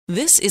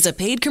This is a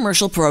paid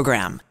commercial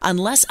program.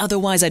 Unless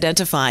otherwise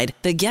identified,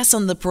 the guests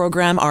on the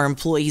program are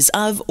employees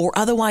of or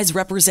otherwise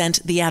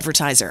represent the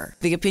advertiser.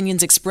 The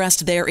opinions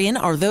expressed therein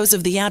are those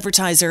of the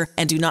advertiser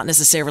and do not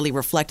necessarily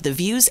reflect the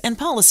views and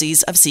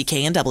policies of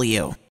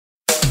CKNW.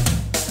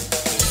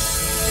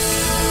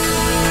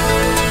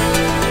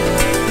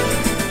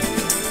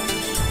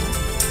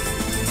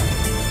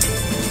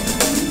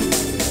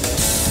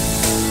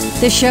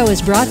 This show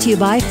is brought to you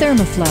by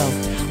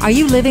Thermoflow. Are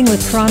you living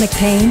with chronic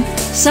pain,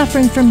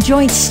 suffering from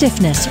joint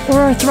stiffness or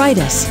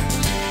arthritis?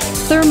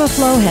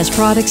 Thermoflow has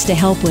products to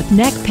help with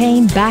neck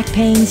pain, back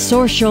pain,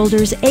 sore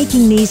shoulders,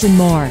 aching knees, and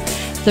more.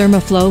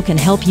 Thermoflow can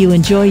help you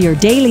enjoy your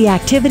daily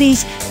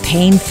activities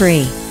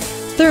pain-free.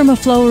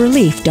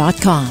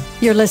 ThermoflowRelief.com.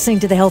 You're listening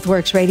to the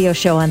HealthWorks radio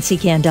show on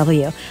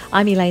CKNW.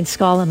 I'm Elaine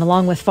Scollin,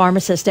 along with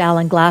pharmacist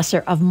Alan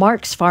Glasser of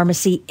Mark's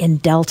Pharmacy in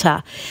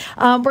Delta.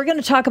 We're going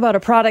to talk about a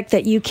product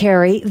that you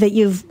carry that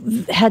you've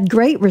had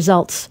great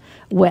results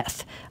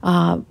with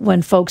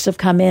when folks have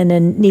come in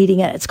and needing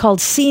it. It's called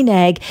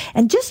CNAG.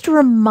 And just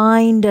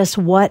remind us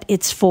what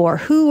it's for.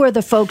 Who are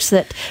the folks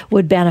that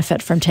would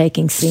benefit from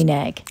taking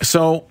CNAG?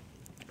 So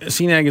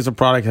CNAG is a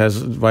product that has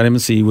vitamin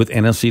C with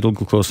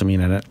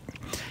N-acetylglucosamine in it.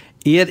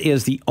 It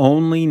is the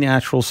only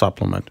natural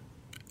supplement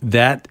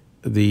that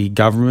the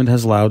government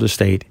has allowed to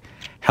state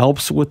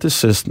helps with the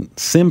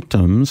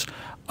symptoms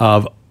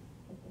of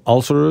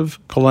ulcerative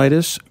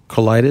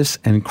colitis,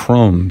 and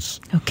Crohn's.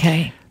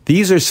 Okay.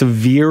 These are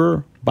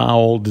severe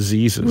bowel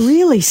diseases.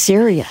 Really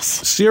serious.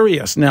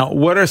 Serious. Now,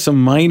 what are some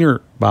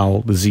minor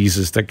bowel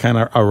diseases that kind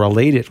of are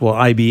related? Well,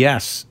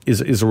 IBS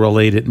is a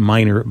related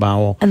minor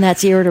bowel. And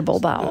that's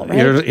irritable bowel,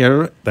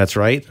 right? That's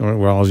right.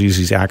 We're always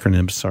using these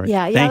acronyms. Sorry.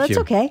 Yeah, that's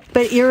okay.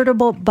 But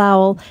irritable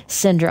bowel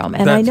syndrome.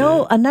 And I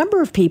know a number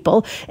of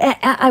people,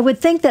 I would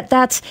think that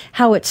that's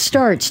how it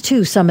starts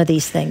too, some of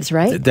these things,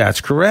 right?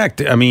 That's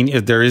correct. I mean,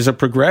 if there is a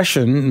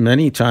progression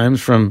many times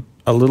from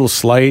a little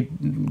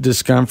slight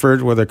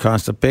discomfort, whether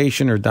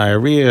constipation or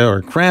diarrhea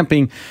or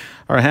cramping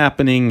are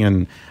happening.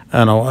 And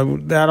I know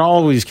that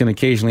always can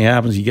occasionally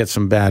happen. You get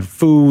some bad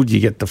food, you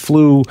get the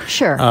flu.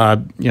 Sure.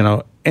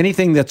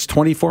 Anything that's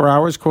 24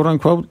 hours, quote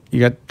unquote, you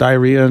got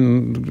diarrhea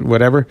and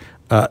whatever,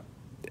 and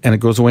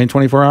it goes away in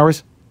 24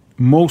 hours,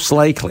 most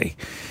likely,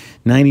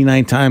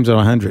 99 times out of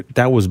 100,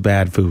 that was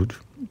bad food.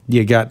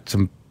 You got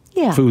some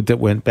food that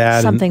went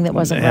bad. Something that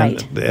wasn't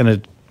right. And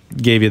it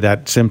gave you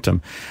that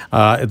symptom.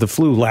 The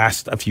flu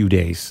lasts a few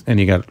days, and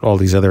you got all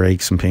these other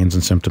aches and pains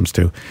and symptoms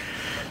too.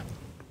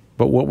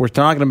 But what we're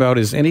talking about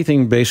is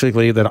anything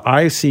basically that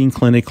I've seen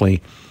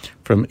clinically,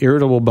 from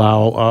irritable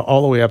bowel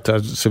all the way up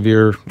to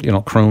severe,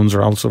 Crohn's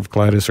or ulcerative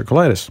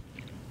colitis.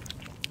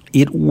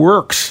 It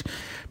works.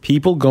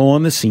 People go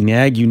on the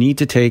CNAG. You need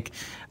to take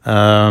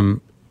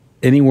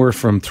anywhere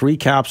from 3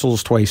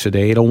 capsules twice a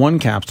day to 1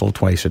 capsule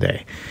twice a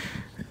day.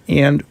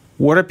 And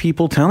what are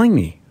people telling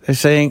me? They're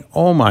saying,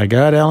 oh my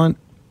God, Alan,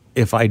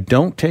 if I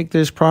don't take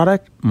this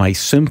product, my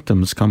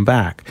symptoms come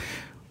back.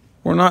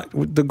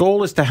 The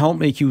goal is to help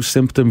make you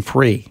symptom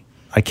free.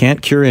 I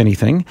can't cure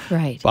anything,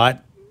 right?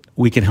 But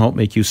we can help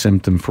make you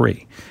symptom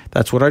free.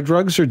 That's what our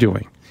drugs are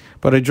doing.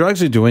 But our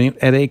drugs are doing it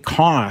at a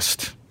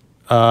cost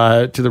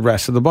to the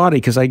rest of the body,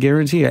 because I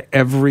guarantee you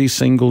every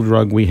single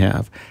drug we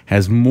have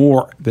has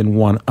more than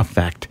one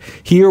effect.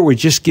 Here, we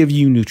just give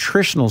you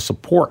nutritional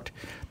support.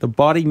 The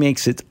body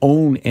makes its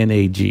own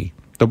NAG.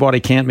 The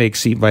body can't make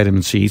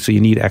vitamin C, so you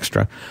need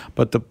extra.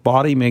 But the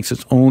body makes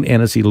its own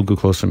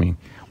N-acetylglucosamine.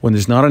 When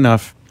there's not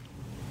enough,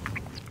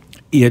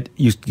 you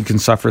can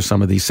suffer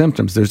some of these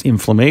symptoms. There's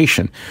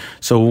inflammation.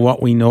 So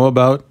what we know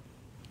about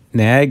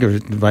NAG, or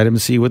vitamin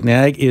C with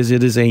NAG, is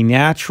it is a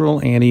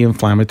natural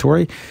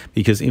anti-inflammatory,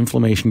 because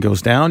inflammation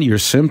goes down. Your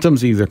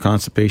symptoms, either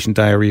constipation,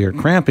 diarrhea, or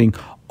cramping,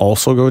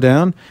 also go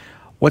down.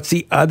 What's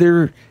the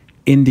other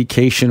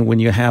indication when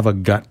you have a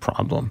gut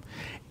problem?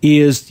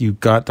 Is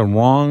you've got the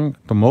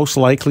most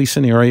likely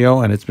scenario,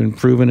 and it's been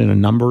proven in a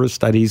number of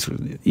studies,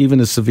 even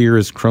as severe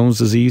as Crohn's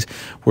disease,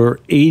 where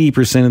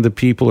 80% of the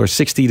people, or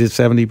 60 to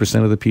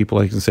 70% of the people,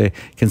 I can say,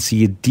 can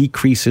see a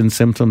decrease in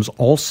symptoms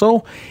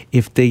also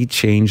if they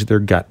change their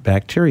gut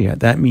bacteria.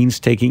 That means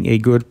taking a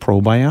good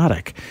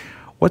probiotic.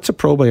 What's a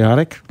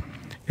probiotic?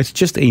 It's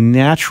just a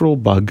natural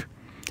bug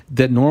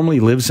that normally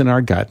lives in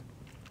our gut.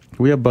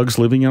 We have bugs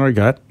living in our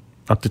gut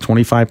up to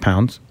 25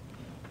 pounds.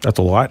 That's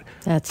a lot.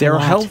 They're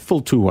helpful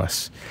to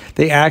us.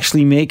 They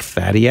actually make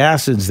fatty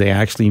acids. They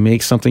actually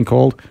make something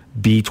called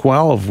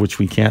B12, which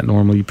we can't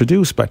normally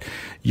produce. But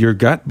your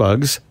gut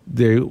bugs,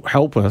 they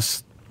help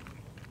us.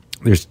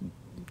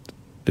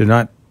 They're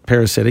not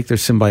parasitic. They're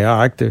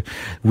symbiotic.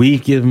 We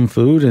give them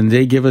food, and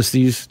they give us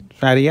these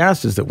fatty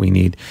acids that we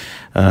need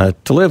to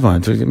live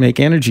on, to make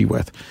energy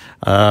with.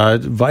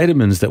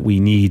 Vitamins that we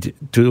need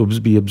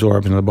to be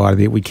absorbed into the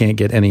body that we can't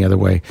get any other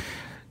way.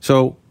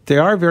 So they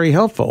are very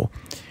helpful.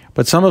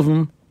 But some of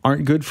them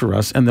aren't good for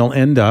us, and they'll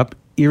end up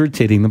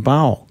irritating the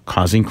bowel,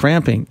 causing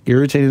cramping,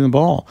 irritating the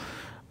bowel,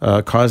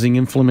 causing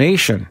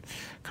inflammation,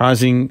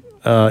 causing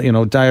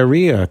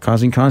diarrhea,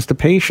 causing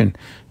constipation.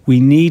 We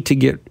need to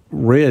get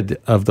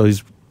rid of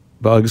those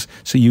bugs,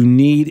 so you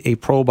need a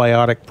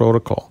probiotic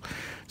protocol.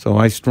 So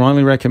I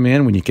strongly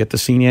recommend when you get the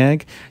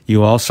CNAG,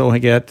 you also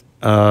get,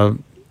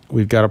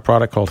 we've got a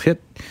product called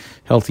HIT,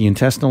 Healthy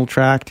Intestinal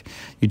Tract.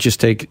 You just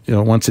take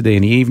once a day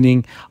in the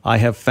evening. I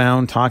have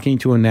found, talking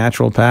to a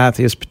naturopath,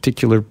 his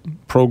particular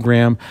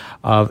program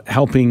of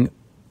helping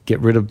get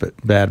rid of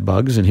bad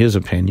bugs, in his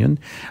opinion,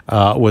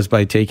 was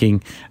by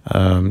taking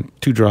 2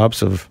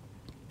 drops of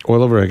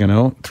oil of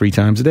oregano 3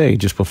 times a day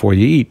just before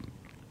you eat.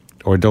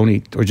 Or don't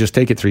eat, or just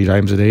take it 3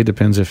 times a day.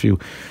 Depends if you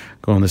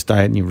go on this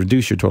diet and you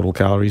reduce your total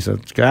calories.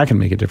 That can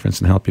make a difference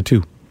and help you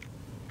too.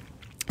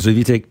 So if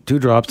you take 2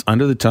 drops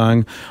under the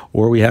tongue,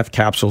 or we have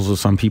capsules, as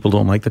some people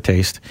don't like the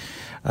taste,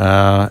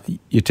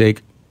 you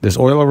take this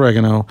oil of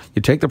oregano,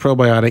 you take the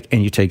probiotic,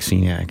 and you take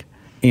CNAG.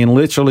 And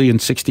literally in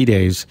 60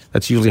 days,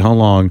 that's usually how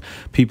long,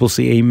 people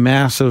see a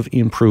massive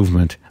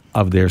improvement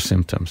of their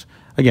symptoms.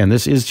 Again,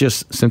 this is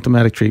just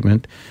symptomatic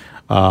treatment.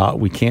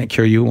 We can't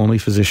cure you. Only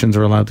physicians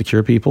are allowed to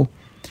cure people.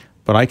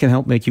 But I can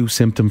help make you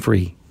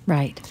symptom-free.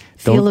 Right.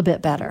 Feel a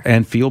bit better.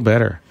 And feel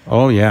better.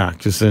 Oh, yeah.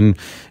 Because then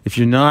if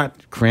you're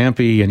not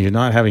crampy and you're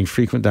not having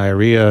frequent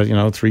diarrhea,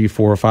 3,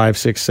 4, 5,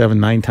 6, 7,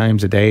 9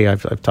 times a day.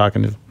 I've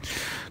talking to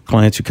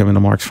clients who come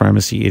into Mark's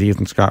Pharmacy, 80th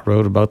and Scott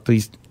Road, about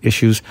these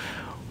issues.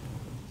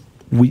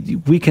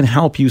 We can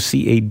help you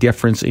see a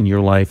difference in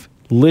your life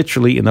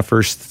literally in the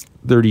first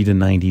 30 to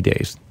 90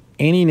 days.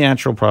 Any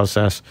natural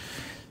process,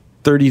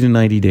 30 to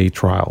 90 day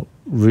trial,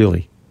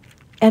 really.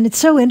 And it's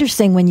so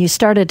interesting when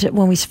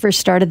we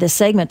first started this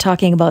segment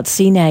talking about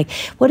CNAG.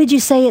 What did you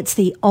say? It's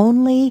the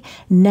only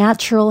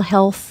natural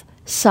health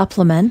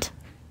supplement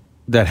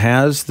that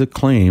has the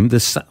claim,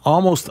 this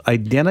almost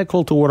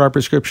identical to what our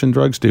prescription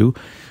drugs do,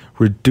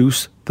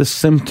 reduce the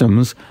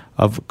symptoms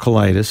of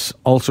colitis,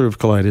 ulcerative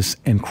colitis,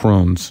 and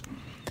Crohn's.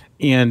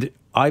 And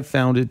I've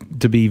found it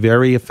to be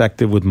very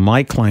effective with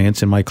my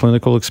clients in my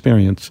clinical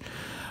experience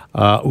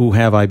who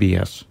have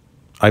IBS.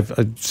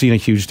 I've seen a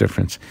huge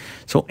difference.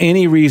 So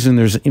any reason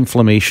there's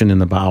inflammation in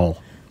the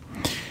bowel,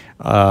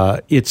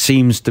 it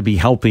seems to be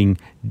helping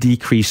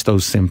decrease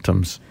those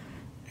symptoms.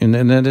 And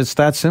then it's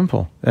that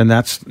simple. And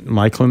that's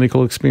my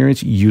clinical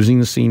experience using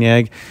the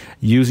CNAG,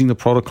 using the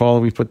protocol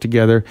we put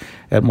together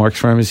at Mark's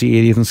Pharmacy,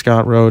 80th and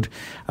Scott Road.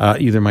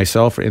 Either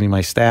myself or any of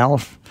my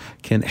staff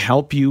can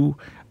help you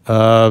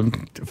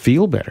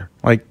feel better.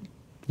 Like,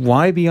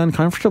 why be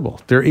uncomfortable?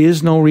 There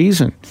is no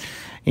reason.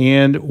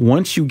 And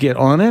once you get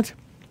on it,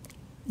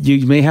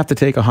 you may have to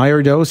take a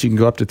higher dose. You can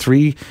go up to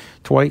 3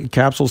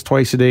 capsules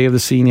twice a day of the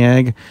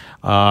CNAG.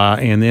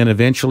 And then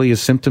eventually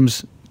as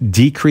symptoms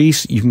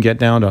decrease, you can get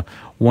down to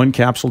 1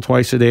 capsule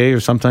twice a day, or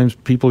sometimes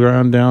people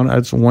are down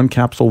to 1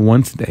 capsule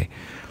once a day.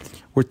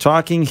 We're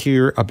talking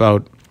here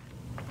about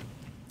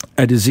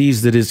a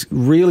disease that is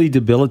really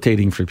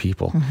debilitating for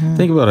people. Mm-hmm.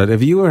 Think about it.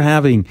 If you are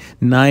having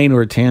 9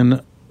 or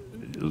 10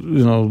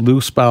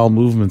 loose bowel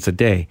movements a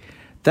day,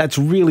 that's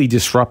really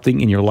disrupting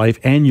in your life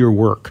and your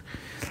work.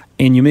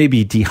 And you may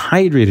be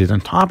dehydrated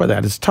on top of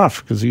that. It's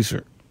tough because these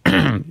are,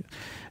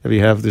 if you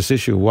have this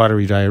issue of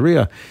watery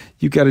diarrhea,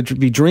 you've got to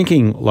be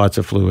drinking lots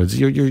of fluids.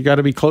 You've got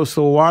to be close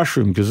to a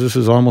washroom because this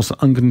is almost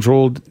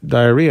uncontrolled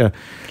diarrhea.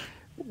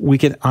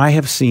 I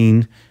have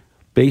seen,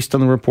 based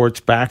on the reports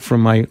back from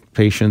my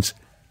patients,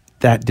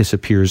 that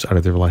disappears out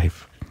of their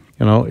life.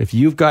 If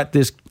you've got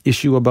this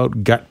issue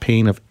about gut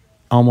pain of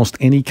almost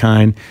any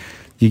kind,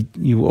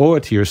 you owe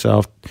it to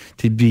yourself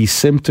to be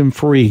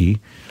symptom-free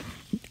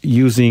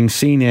using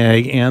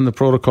CNAG and the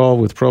protocol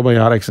with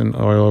probiotics and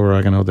oil of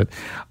oregano that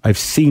I've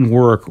seen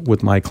work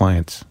with my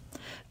clients.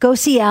 Go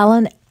see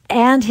Alan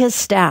and his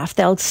staff.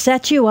 They'll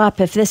set you up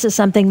if this is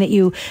something that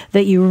you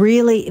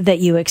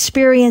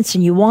experience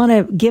and you want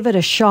to give it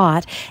a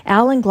shot.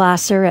 Alan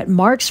Glasser at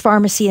Mark's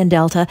Pharmacy in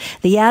Delta.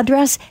 The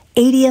address,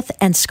 80th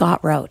and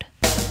Scott Road.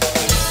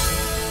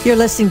 You're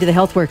listening to the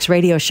HealthWorks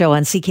radio show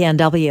on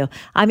CKNW.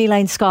 I'm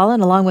Elaine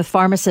Scollin, along with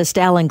pharmacist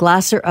Alan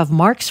Glasser of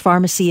Mark's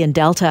Pharmacy in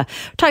Delta.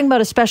 We're talking about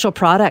a special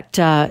product.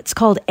 It's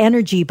called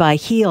Energy by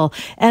Heal.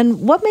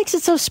 And what makes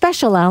it so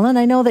special, Alan?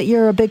 I know that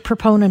you're a big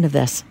proponent of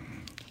this.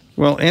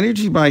 Well,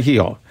 Energy by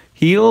Heal.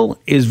 Heal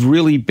is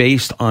really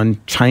based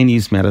on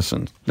Chinese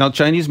medicine. Now,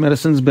 Chinese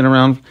medicine has been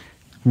around,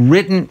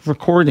 written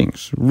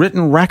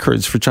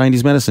records for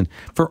Chinese medicine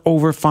for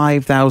over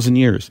 5,000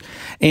 years.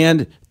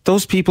 And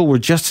those people were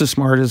just as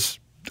smart as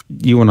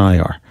you and I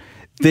are.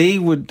 They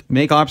would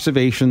make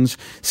observations,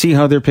 see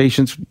how their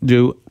patients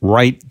do,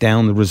 write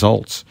down the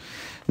results.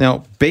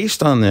 Now,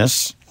 based on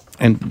this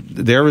and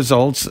their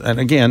results, and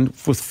again,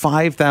 with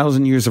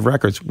 5,000 years of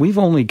records, we've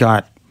only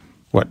got,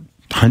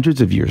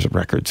 hundreds of years of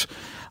records.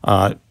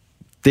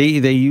 They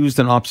used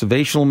an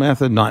observational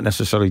method, not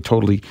necessarily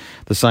totally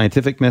the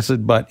scientific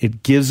method, but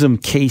it gives them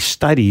case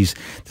studies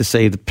to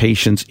say the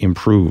patients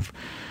improve.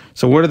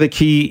 So what are the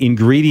key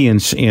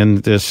ingredients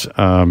in this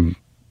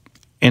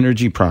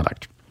energy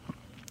product?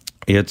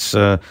 It's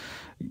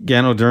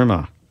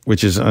Ganoderma,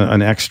 which is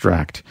an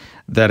extract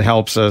that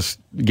helps us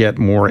get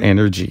more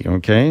energy,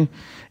 okay?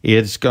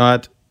 It's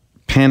got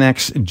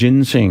Panax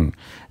ginseng.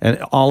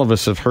 And all of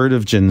us have heard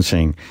of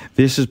ginseng.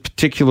 This is a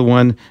particular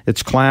one.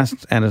 It's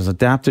classed and as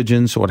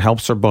adaptogen, so it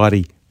helps our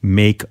body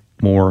make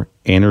more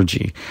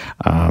energy.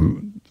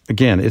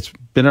 Again, it's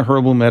been a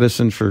herbal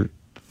medicine for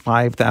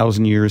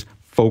 5,000 years,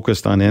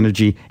 focused on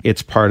energy.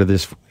 It's part of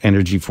this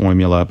energy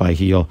formula by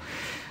Heal.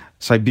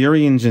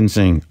 Siberian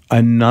ginseng,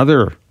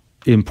 another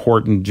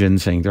important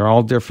ginseng. They're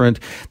all different.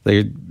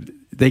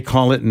 They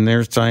call it in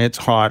their science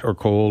hot or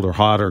cold or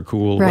hot or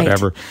cool, right.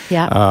 Whatever.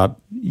 Yeah.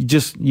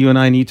 You and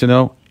I need to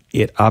know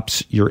it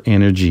ups your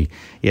energy.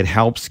 It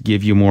helps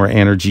give you more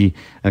energy.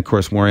 And of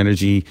course, more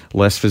energy,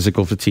 less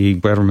physical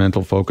fatigue, better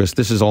mental focus.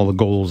 This is all the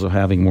goals of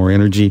having more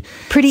energy.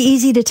 Pretty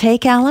easy to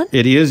take, Alan?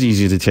 It is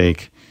easy to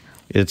take.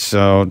 It's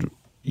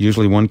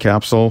usually one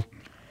capsule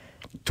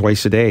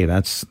twice a day.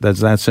 That's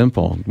that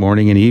simple,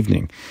 morning and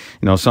evening.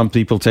 Some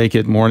people take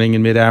it morning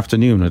and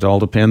mid-afternoon. It all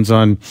depends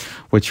on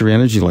what your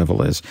energy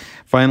level is.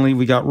 Finally,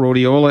 we got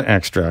rhodiola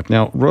extract.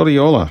 Now,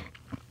 rhodiola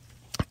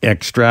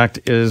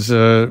extract is,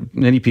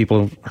 many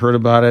people have heard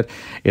about it.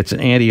 It's an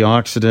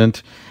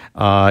antioxidant.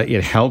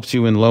 It helps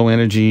you in low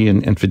energy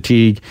and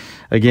fatigue.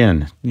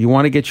 Again, you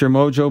want to get your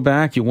mojo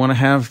back. You want to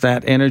have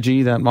that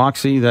energy, that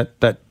moxie,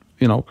 that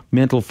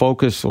mental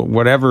focus, or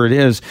whatever it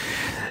is,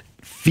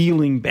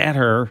 feeling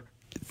better.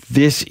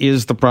 This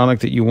is the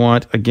product that you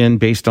want, again,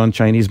 based on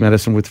Chinese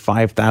medicine with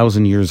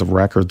 5,000 years of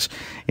records.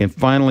 And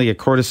finally, a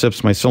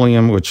cordyceps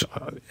mycelium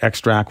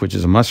extract, which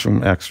is a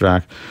mushroom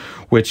extract,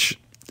 which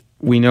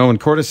we know in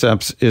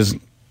cordyceps is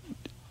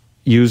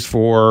used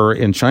for,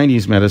 in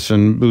Chinese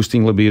medicine,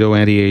 boosting libido,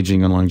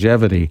 anti-aging, and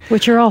longevity.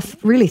 Which are all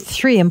really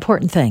three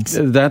important things.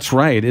 That's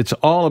right. It's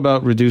all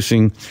about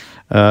reducing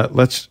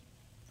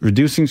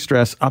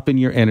stress, upping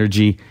your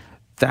energy.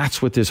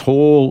 That's what this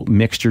whole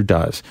mixture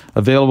does.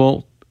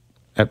 Available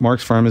at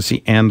Mark's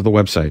Pharmacy and the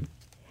website.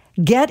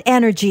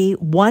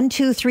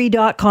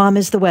 GetEnergy123.com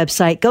is the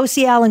website. Go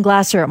see Alan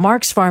Glasser at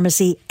Mark's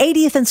Pharmacy,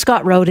 80th and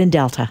Scott Road in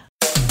Delta.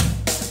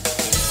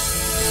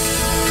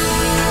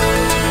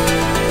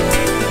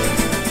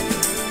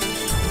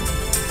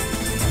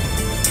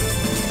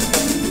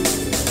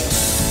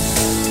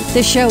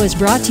 This show is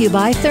brought to you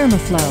by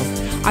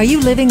Thermoflow. Are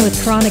you living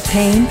with chronic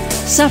pain,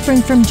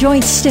 suffering from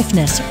joint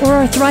stiffness or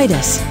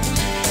arthritis?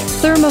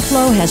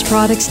 Thermoflow has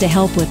products to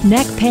help with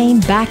neck pain,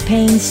 back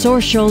pain,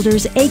 sore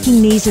shoulders,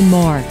 aching knees, and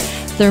more.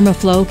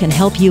 Thermoflow can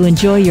help you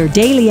enjoy your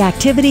daily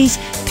activities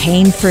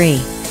pain-free.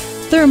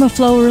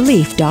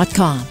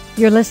 ThermoflowRelief.com.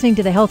 You're listening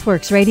to the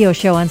HealthWorks radio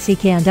show on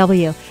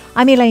CKNW.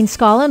 I'm Elaine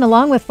Scollin,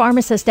 along with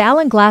pharmacist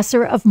Alan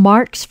Glasser of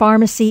Mark's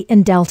Pharmacy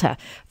in Delta.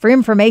 For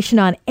information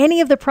on any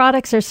of the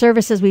products or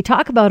services we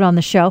talk about on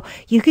the show,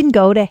 you can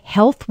go to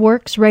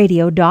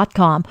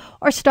healthworksradio.com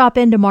or stop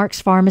into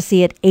Mark's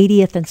Pharmacy at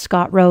 80th and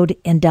Scott Road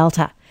in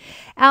Delta.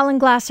 Alan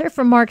Glasser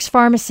from Mark's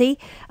Pharmacy,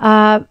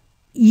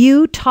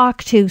 you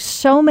talk to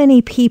so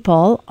many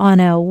people on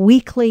a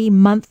weekly,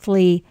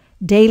 monthly,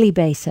 daily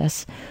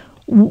basis.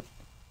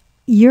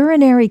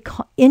 Urinary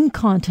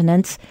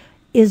incontinence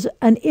is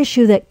an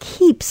issue that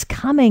keeps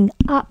coming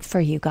up for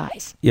you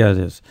guys. Yeah, it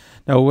is.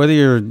 Now, whether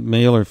you're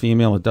male or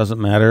female, it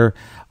doesn't matter.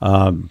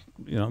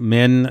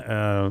 Men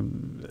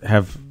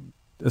have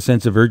a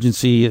sense of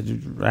urgency. It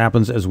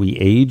happens as we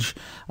age.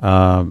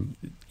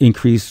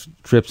 Increased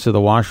trips to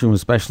the washroom,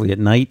 especially at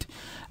night.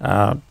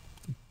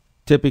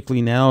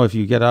 Typically now, if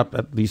you get up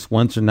at least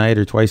once a night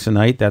or twice a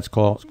night, that's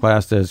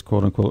classed as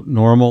quote-unquote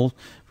normal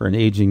for an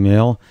aging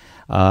male.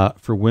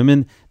 For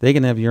women, they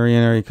can have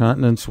urinary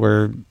incontinence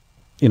where,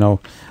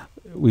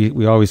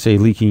 we always say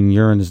leaking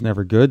urine is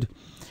never good.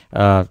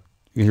 You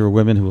hear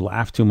women who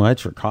laugh too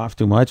much or cough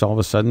too much, all of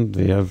a sudden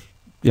they have,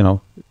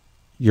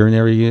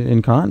 urinary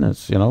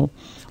incontinence.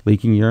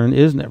 Leaking urine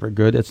is never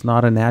good. It's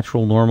not a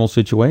natural, normal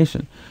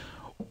situation.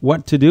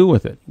 What to do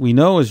with it? We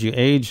know as you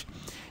age,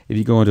 if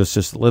you go into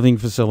assisted living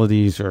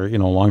facilities or,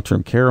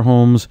 long-term care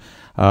homes,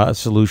 a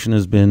solution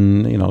has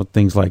been,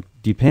 things like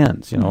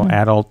Depends,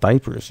 adult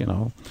diapers,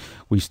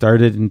 We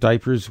started in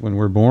diapers when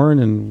we're born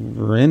and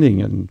we're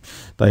ending in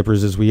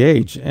diapers as we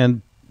age.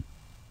 And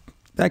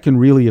that can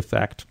really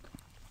affect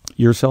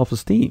your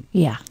self-esteem.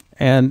 Yeah.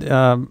 And,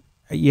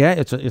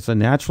 it's a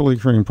naturally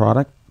occurring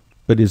product,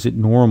 but is it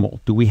normal?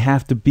 Do we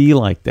have to be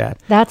like that?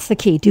 That's the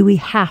key. Do we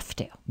have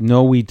to?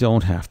 No, we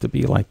don't have to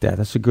be like that.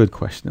 That's a good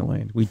question,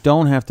 Elaine. We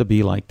don't have to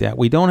be like that.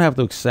 We don't have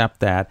to accept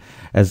that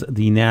as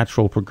the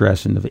natural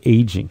progression of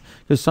aging.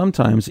 Because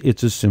sometimes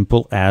it's as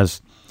simple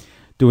as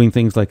doing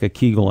things like a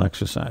Kegel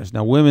exercise.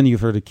 Now, women,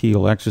 you've heard of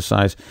Kegel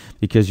exercise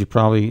because you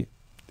probably,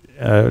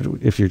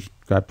 if you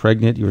got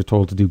pregnant, you were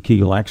told to do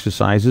Kegel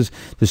exercises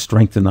to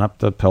strengthen up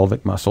the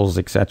pelvic muscles,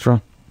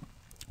 etc.,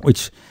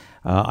 which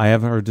I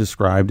have heard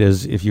described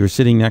as if you were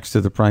sitting next to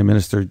the Prime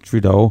Minister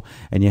Trudeau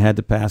and you had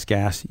to pass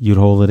gas, you'd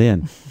hold it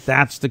in.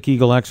 That's the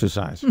Kegel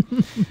exercise.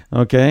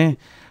 Okay?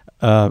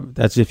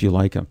 That's if you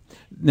like him.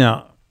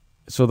 Now,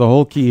 so the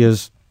whole key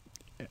is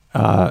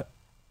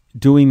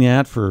doing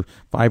that for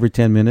 5 or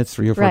 10 minutes,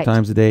 3 or 4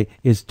 times a day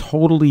is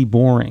totally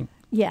boring.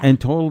 Yeah.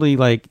 And totally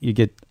you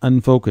get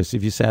unfocused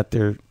if you sat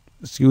there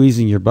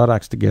squeezing your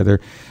buttocks together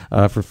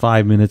for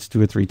 5 minutes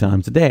 2 or 3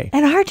 times a day.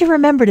 And hard to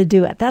remember to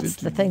do it. That's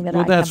the thing that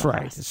I that's come right.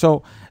 across.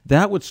 So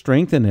that would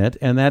strengthen it,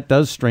 and that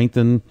does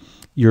strengthen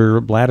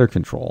your bladder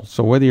control.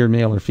 So whether you're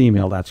male or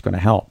female, that's going to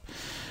help.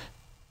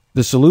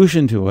 The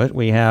solution to it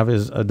we have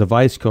is a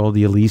device called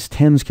the Elise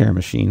TENS Care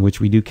Machine, which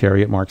we do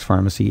carry at Mark's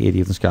Pharmacy,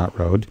 80th and Scott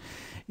Road.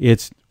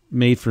 It's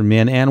made for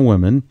men and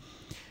women.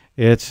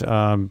 It's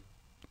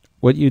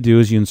what you do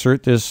is you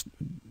insert this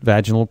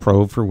vaginal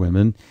probe for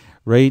women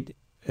right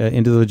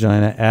into the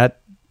vagina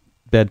at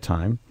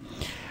bedtime.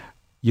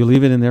 You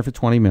leave it in there for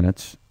 20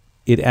 minutes.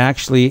 It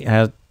actually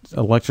has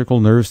electrical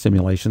nerve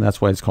stimulation.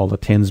 That's why it's called a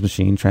TENS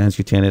machine,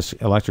 transcutaneous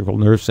electrical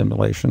nerve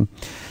stimulation.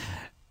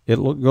 It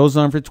goes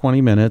on for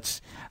 20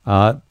 minutes,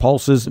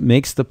 pulses,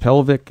 makes the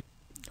pelvic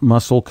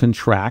muscle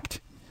contract.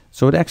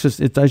 So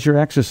it does your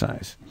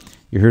exercise.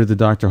 You heard of the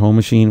Dr. Home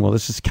machine. Well,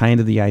 this is kind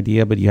of the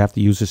idea, but you have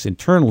to use this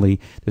internally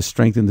to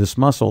strengthen this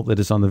muscle that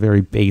is on the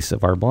very base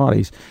of our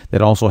bodies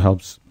that also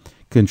helps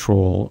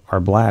control our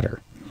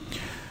bladder.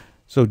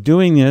 So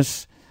doing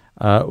this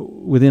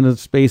within a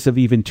space of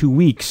even 2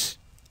 weeks,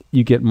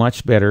 you get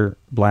much better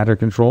bladder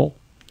control.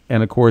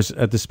 And, of course,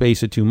 at the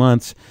space of 2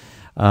 months,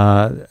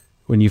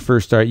 when you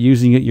first start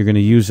using it, you're going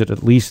to use it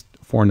at least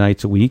 4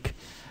 nights a week.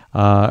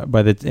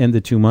 By the end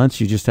of 2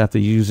 months, you just have to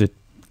use it,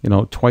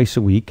 twice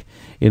a week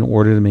in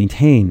order to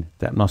maintain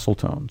that muscle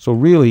tone. So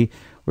really,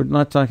 we're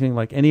not talking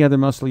like any other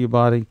muscle of your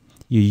body.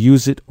 You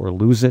use it or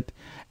lose it.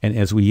 And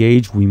as we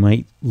age, we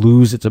might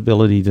lose its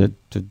ability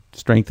to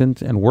strengthen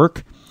and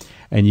work.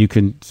 And you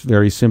can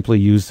very simply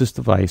use this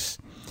device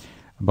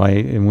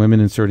in women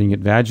inserting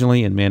it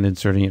vaginally and men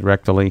inserting it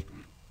rectally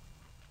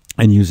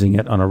and using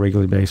it on a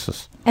regular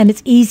basis. And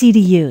it's easy to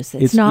use.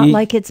 It's not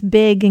like it's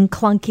big and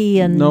clunky.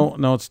 And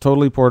No, it's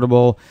totally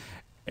portable.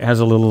 It has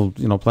a little,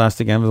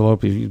 plastic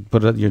envelope. You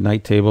put it at your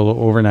night table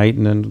overnight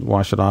and then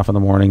wash it off in the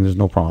morning. There's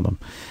no problem.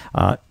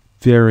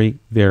 Very,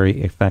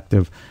 very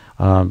effective.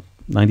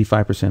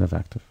 95%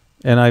 effective.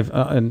 And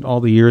in all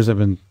the years I've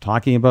been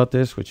talking about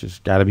this, which has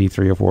got to be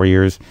 3 or 4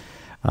 years,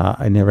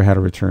 I never had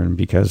a return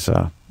because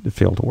it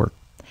failed to work.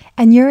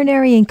 And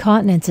urinary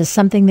incontinence is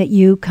something that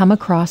you come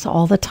across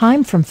all the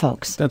time from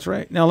folks. That's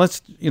right. Now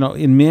let's,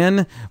 in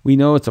men, we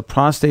know it's a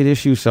prostate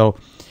issue. So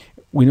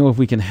we know if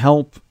we can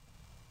help,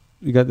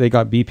 they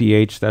got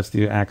BPH, that's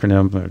the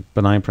acronym,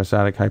 benign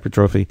prostatic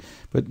hypertrophy.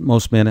 But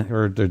most men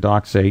or their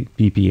docs say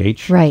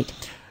BPH. Right.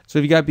 So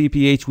if you got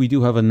BPH, we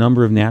do have a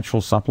number of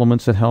natural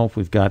supplements that help.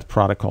 We've got a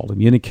product called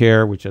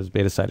Immunicare, which has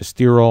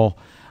beta-cytosterol.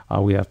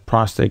 We have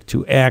Prostate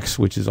 2X,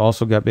 which has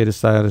also got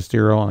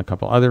beta-cytosterol and a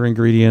couple other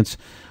ingredients.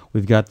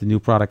 We've got the new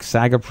product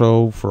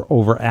Sagapro for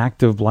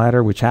overactive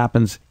bladder, which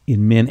happens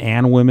in men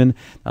and women.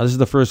 Now, this is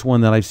the first one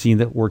that I've seen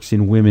that works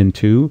in women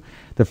too.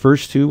 The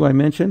first two I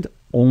mentioned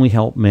only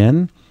help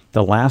men.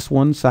 The last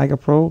one,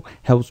 Sagapro,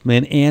 helps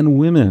men and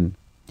women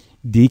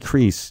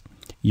decrease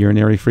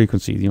urinary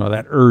frequency,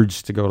 that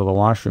urge to go to the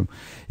washroom.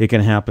 It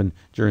can happen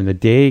during the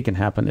day. It can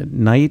happen at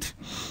night.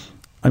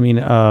 I mean,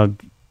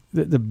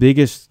 the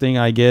biggest thing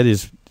I get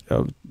is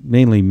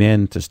mainly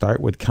men to start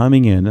with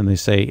coming in and they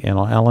say,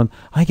 Alan,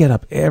 I get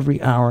up every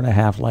hour and a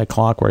half like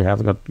clockwork. I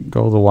have to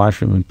go to the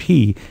washroom and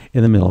pee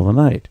in the middle of the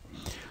night.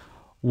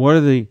 What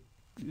are the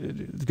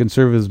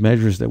conservative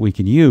measures that we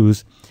can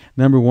use?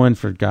 Number one,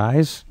 for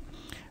guys,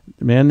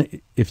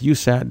 men, if you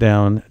sat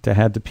down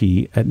had to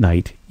pee at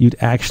night, you'd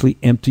actually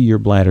empty your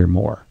bladder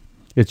more.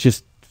 It's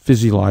just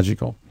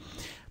physiological.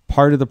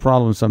 Part of the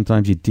problem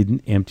sometimes you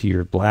didn't empty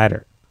your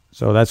bladder.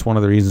 So that's one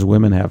of the reasons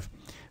women have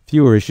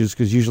fewer issues,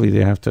 because usually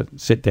they have to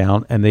sit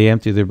down and they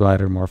empty their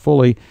bladder more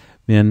fully.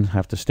 Men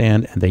have to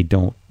stand and they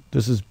don't.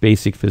 This is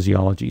basic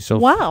physiology. So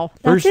wow,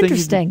 that's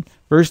interesting.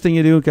 First thing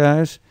you do,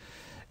 guys,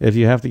 if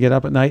you have to get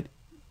up at night,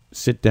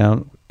 sit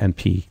down and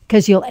pee.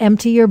 Because you'll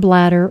empty your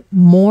bladder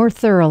more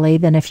thoroughly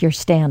than if you're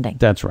standing.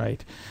 That's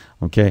right.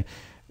 Okay.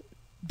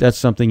 That's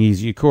something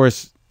easy. Of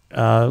course,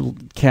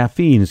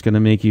 caffeine is going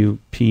to make you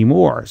pee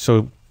more.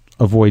 So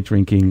avoid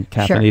drinking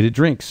caffeinated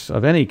drinks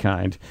of any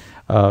kind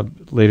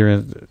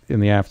later in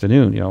the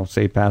afternoon.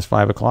 Say past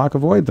 5 o'clock,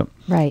 avoid them.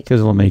 Right. Because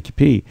it'll make you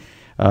pee.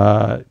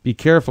 Be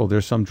careful.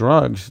 There's some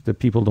drugs that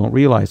people don't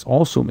realize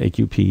also make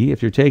you pee.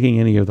 If you're taking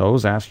any of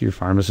those, ask your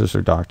pharmacist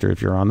or doctor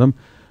if you're on them.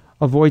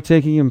 Avoid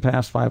taking them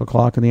past 5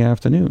 o'clock in the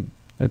afternoon,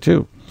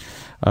 too.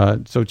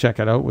 So check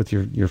it out with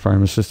your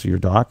pharmacist or your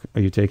doc.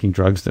 Are you taking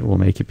drugs that will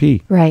make you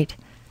pee? Right.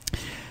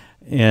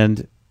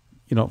 And,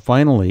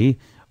 finally,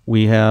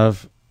 we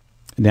have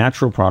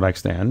natural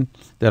products then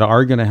that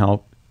are going to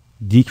help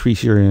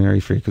decrease urinary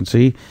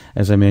frequency.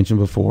 As I mentioned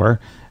before,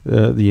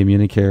 the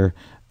Immunicare,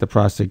 the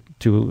Prostate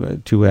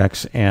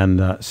 2X, and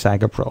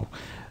Sagapro.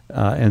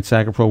 And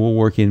Sagapro will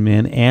work in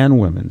men and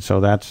women. So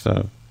that's,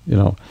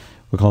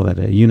 we call that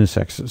a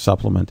unisex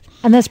supplement.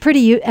 And that's pretty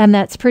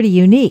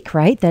unique,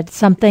 right? That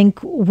something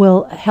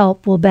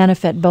will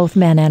benefit both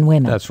men and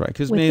women. That's right.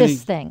 With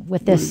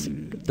this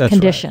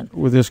condition. Right.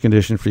 With this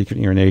condition,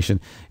 frequent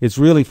urination. It's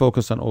really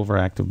focused on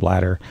overactive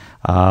bladder,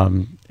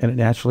 and it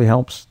naturally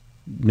helps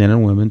men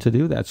and women to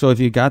do that. So if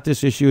you got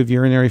this issue of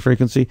urinary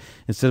frequency,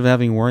 instead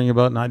of worrying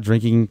about not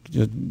drinking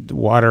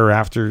water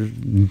after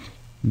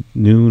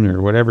noon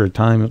or whatever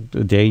time of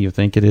the day you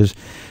think it is,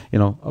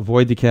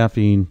 avoid the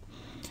caffeine.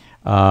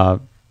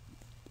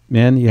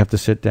 Men, you have to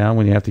sit down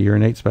when you have to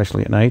urinate,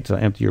 especially at night, to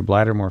empty your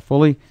bladder more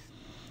fully.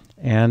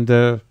 And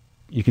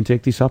you can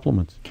take these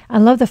supplements. I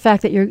love the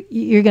fact that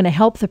you're going to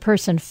help the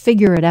person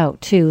figure it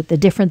out, too, the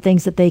different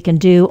things that they can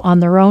do on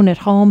their own at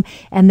home,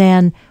 and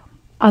then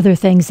other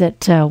things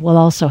that will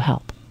also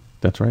help.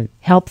 That's right.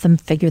 Help them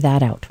figure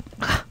that out.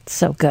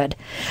 So good.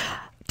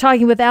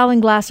 Talking with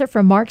Alan Glasser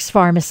from Mark's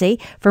Pharmacy.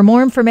 For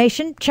more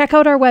information, check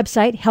out our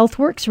website,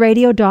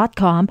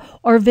 healthworksradio.com,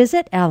 or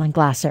visit Alan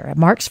Glasser at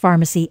Mark's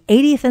Pharmacy,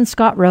 80th and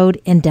Scott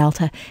Road in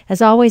Delta.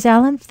 As always,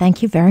 Alan,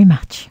 thank you very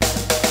much.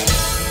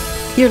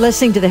 You're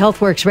listening to the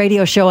HealthWorks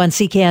radio show on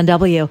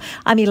CKNW.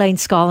 I'm Elaine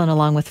Scollin,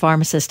 along with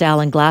pharmacist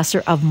Alan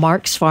Glasser of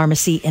Mark's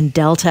Pharmacy in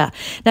Delta.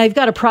 Now, you've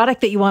got a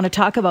product that you want to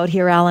talk about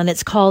here, Alan.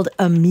 It's called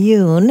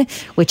Immune,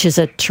 which is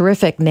a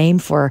terrific name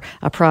for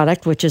a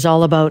product, which is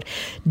all about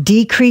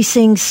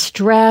decreasing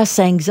stress,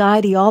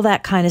 anxiety, all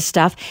that kind of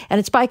stuff. And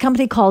it's by a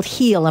company called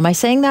Heal. Am I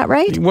saying that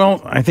right?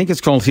 Well, I think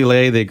it's called Heal.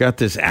 They got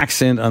this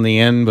accent on the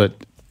end, but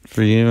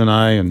for you and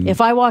I, and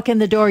if I walk in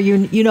the door,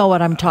 you know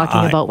what I'm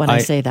talking about when I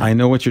say that. I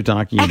know what you're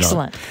talking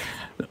Excellent.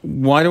 about.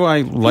 Why do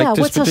I like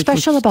this? What's so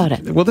special about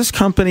it? Well, this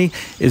company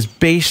is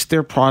based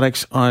their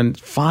products on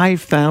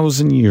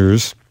 5,000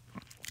 years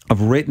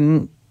of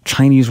written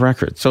Chinese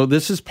records. So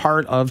this is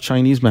part of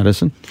Chinese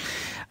medicine,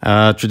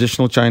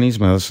 traditional Chinese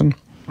medicine.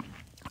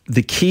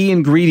 The key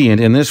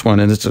ingredient in this one,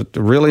 and it's a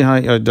really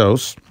high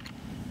dose,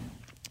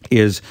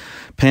 is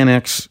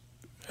Panax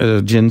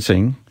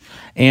ginseng.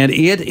 And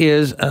it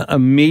is an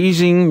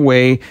amazing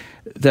way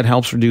that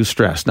helps reduce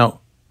stress. Now,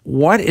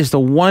 what is the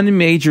one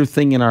major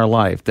thing in our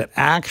life that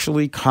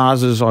actually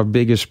causes our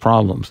biggest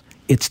problems?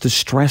 It's the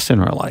stress in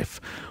our life.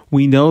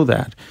 We know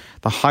that.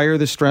 The higher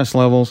the stress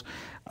levels,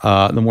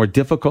 the more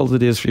difficult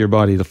it is for your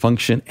body to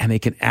function, and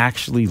it can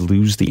actually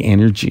lose the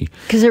energy.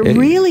 Because it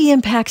really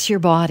impacts your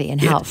body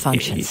and how it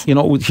functions.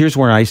 Here's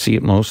where I see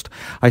it most.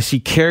 I see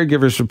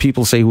caregivers for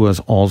people, say, who has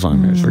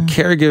Alzheimer's, or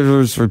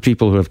caregivers for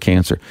people who have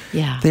cancer.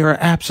 Yeah. They are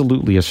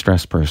absolutely a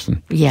stress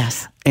person.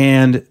 Yes.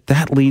 And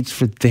that leads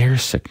for their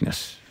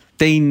sickness.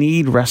 They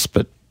need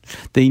respite.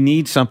 They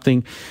need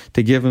something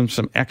to give them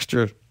some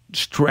extra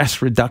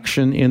stress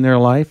reduction in their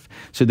life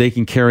so they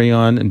can carry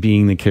on and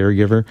being the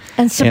caregiver.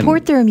 And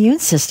support their immune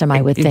system,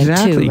 I would think, too, right?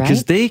 Exactly,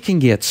 because they can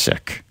get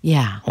sick.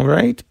 Yeah. All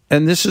right?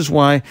 And this is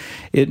why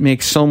it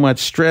makes so much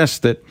stress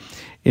that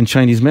in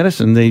Chinese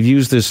medicine, they've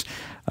used this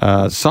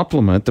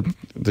supplement,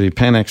 the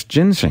Panax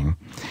ginseng,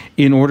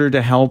 in order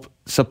to help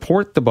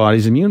support the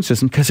body's immune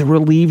system because it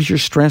relieves your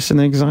stress and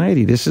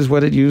anxiety. This is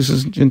what it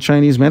uses in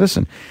Chinese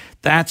medicine.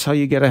 That's how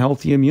you get a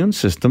healthy immune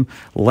system.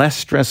 Less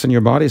stress in your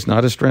body is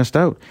not as stressed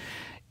out.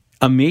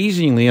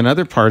 Amazingly,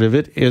 another part of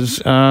it is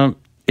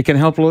it can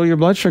help lower your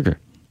blood sugar.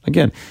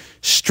 Again,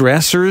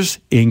 stressors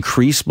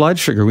increase blood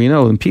sugar. We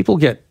know when people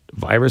get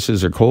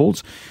viruses or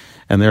colds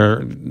and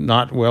they're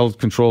not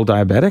well-controlled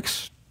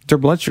diabetics, their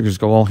blood sugars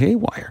go all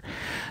haywire.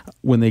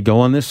 When they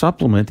go on this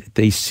supplement,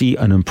 they see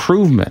an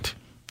improvement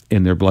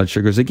in their blood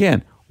sugars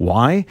again.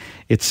 Why?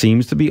 It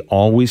seems to be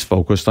always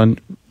focused on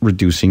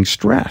reducing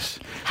stress.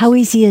 How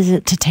easy is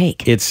it to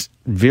take? It's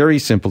very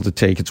simple to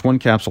take. It's one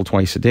capsule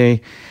twice a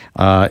day.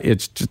 And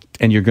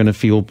you're going to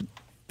feel,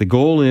 the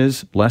goal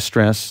is less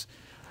stress,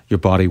 your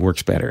body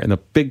works better. And the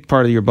big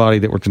part of your body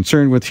that we're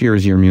concerned with here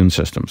is your immune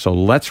system. So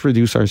let's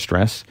reduce our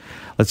stress.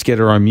 Let's get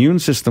our immune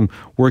system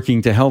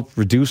working to help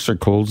reduce our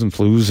colds and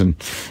flus and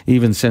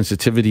even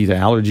sensitivity to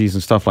allergies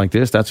and stuff like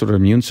this. That's what our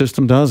immune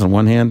system does. On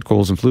one hand,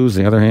 colds and flus.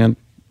 On the other hand,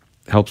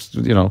 helps,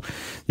 you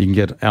can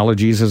get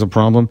allergies as a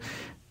problem.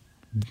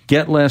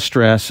 Get less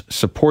stress,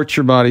 support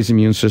your body's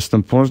immune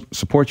system,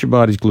 support your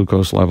body's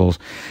glucose levels.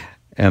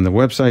 And the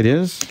website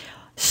is?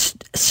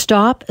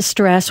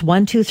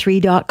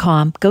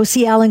 StopStress123.com. Go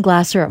see Alan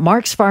Glasser at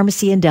Mark's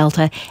Pharmacy in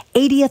Delta,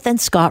 80th and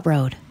Scott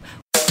Road.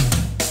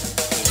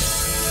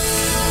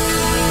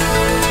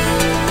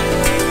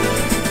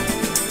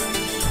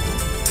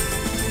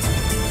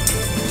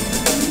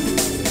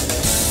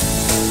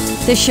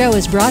 This show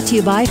is brought to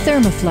you by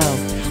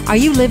Thermoflow. Are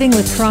you living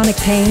with chronic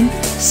pain,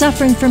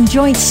 suffering from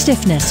joint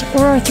stiffness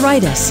or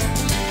arthritis?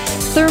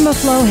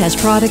 Thermoflow has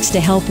products to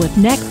help with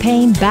neck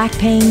pain, back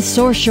pain,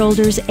 sore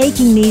shoulders,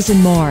 aching knees,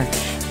 and more.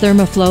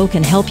 Thermoflow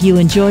can help you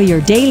enjoy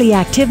your daily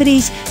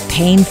activities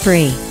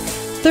pain-free.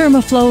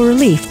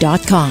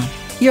 ThermoflowRelief.com.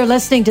 You're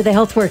listening to the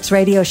HealthWorks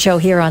radio show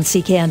here on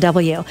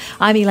CKNW.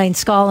 I'm Elaine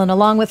Scollin,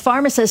 along with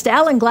pharmacist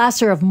Alan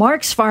Glasser of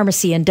Mark's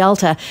Pharmacy in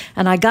Delta.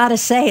 And I got to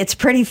say, it's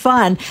pretty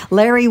fun.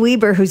 Larry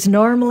Weber, who's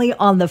normally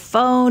on the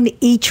phone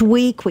each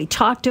week, we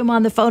talk to him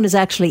on the phone, is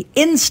actually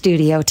in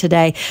studio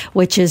today,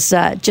 which is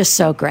just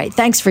so great.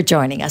 Thanks for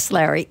joining us,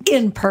 Larry,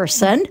 in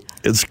person.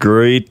 It's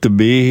great to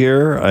be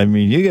here. I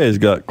mean, you guys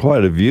got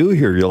quite a view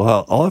here.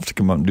 I'll have to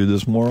come out and do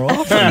this more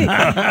often.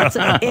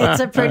 It's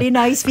a pretty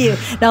nice view.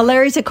 Now,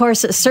 Larry's, of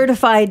course, a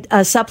certified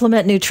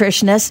supplement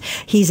nutritionist.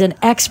 He's an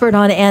expert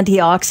on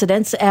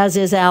antioxidants, as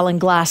is Alan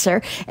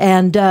Glasser.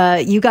 And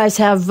you guys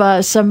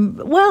have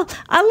some. Well,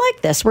 I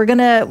like this. We're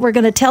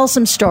gonna tell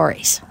some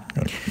stories.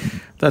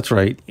 That's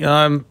right.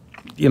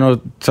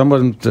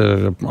 Someone,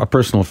 a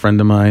personal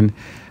friend of mine.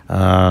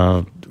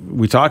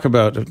 We talk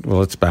about. Well,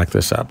 let's back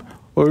this up.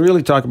 What we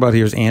really talk about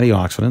here is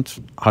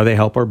antioxidants, how they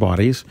help our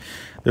bodies.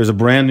 There's a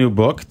brand new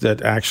book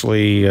that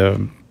actually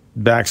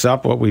backs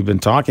up what we've been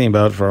talking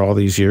about for all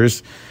these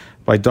years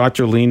by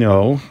Dr.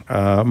 Leno,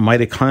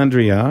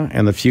 Mitochondria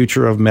and the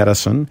Future of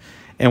Medicine.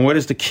 And what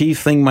is the key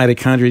thing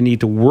mitochondria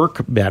need to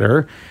work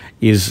better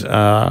is,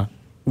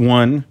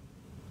 one,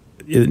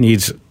 it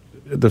needs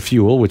the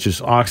fuel, which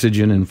is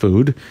oxygen and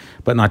food,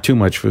 but not too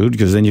much food,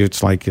 because then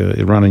it's like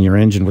running your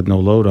engine with no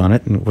load on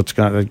it. And what's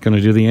going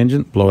to do the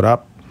engine? Blow it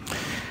up.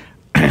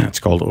 It's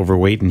called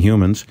overweight in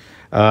humans.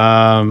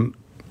 And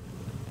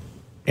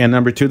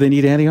number two, they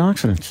need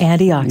antioxidants.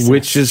 Antioxidants.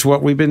 Which is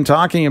what we've been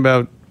talking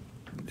about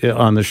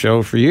on the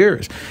show for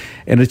years.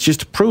 And it's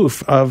just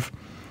proof of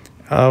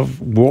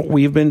what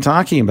we've been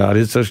talking about.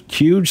 It's a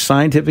huge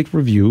scientific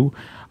review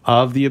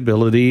of the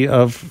ability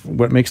of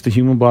what makes the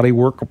human body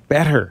work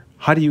better.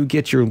 How do you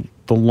get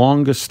the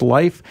longest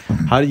life?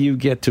 How do you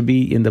get to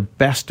be in the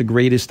best, the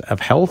greatest of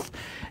health?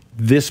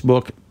 This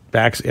book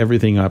backs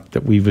everything up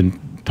that we've been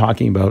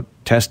talking about,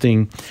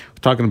 testing,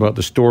 talking about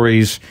the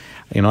stories.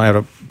 I had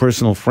a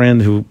personal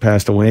friend who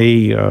passed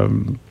away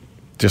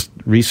just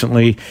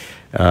recently.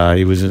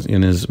 He was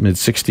in his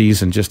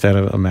mid-60s and just had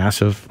a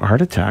massive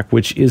heart attack,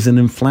 which is an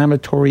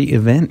inflammatory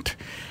event.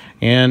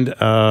 And,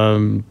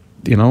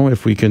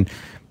 if we can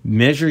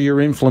measure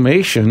your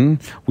inflammation,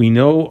 we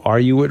know, are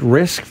you at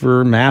risk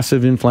for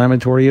massive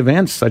inflammatory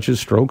events such as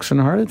strokes and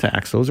heart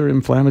attacks? Those are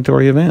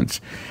inflammatory events.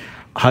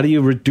 How do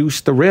you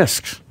reduce the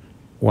risks?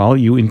 Well,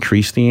 you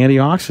increase the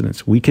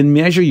antioxidants. We can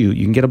measure you.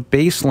 You can get a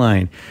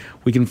baseline.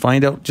 We can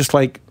find out, just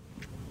like,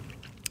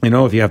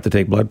 if you have to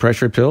take blood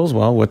pressure pills,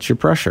 well, what's your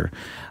pressure?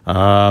 We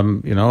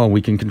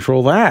can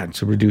control that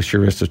to reduce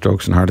your risk of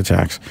strokes and heart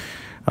attacks.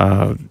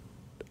 How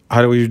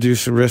do we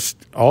reduce the risk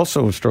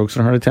also of strokes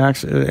and heart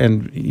attacks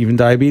and even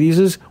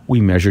diabetes?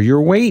 We measure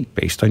your weight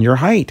based on your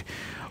height.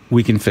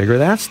 We can figure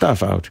that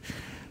stuff out.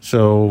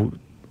 So,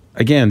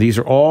 again, these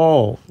are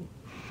all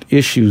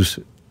issues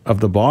of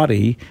the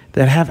body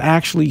that have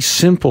actually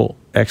simple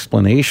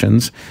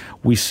explanations.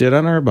 We sit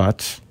on our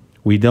butts,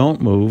 we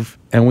don't move,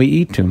 and we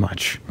eat too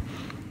much.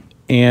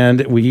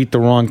 And we eat the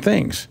wrong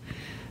things.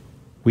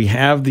 We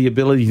have the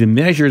ability to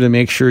measure to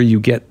make sure you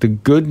get the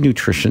good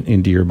nutrition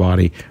into your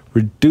body,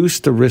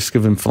 reduce the risk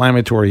of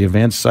inflammatory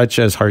events such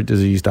as heart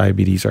disease,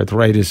 diabetes,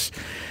 arthritis,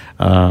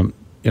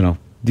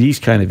 these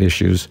kind of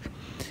issues.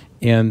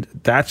 And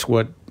that's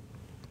what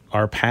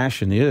our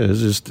passion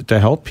is to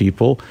help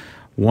people.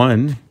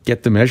 One,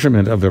 get the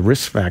measurement of the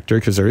risk factor,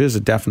 because there is a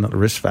definite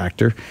risk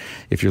factor.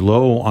 If you're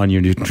low on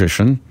your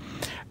nutrition,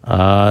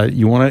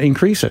 you want to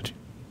increase it,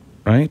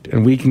 right?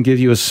 And we can give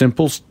you a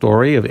simple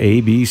story of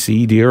A, B,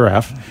 C, D, or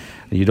F.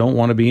 You don't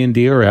want to be in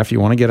D or F. You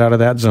want to get out of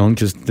that zone,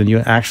 because then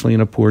you're actually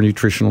in a poor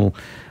nutritional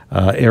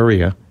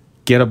area.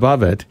 Get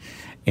above it,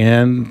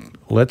 and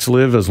let's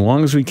live as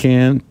long as we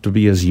can to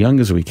be as young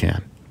as we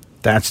can.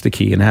 That's the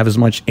key, and have as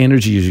much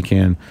energy as you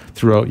can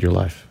throughout your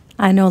life.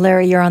 I know,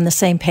 Larry, you're on the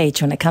same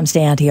page when it comes to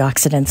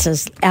antioxidants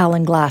as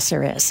Alan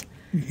Glasser is.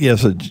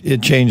 Yes,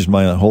 it changed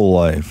my whole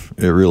life.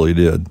 It really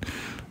did.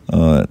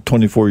 At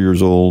 24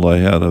 years old, I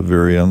had a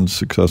very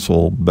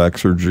unsuccessful back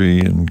surgery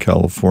in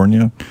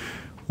California.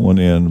 Went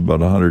in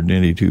about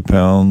 182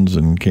 pounds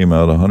and came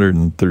out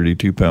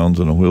 132 pounds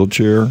in a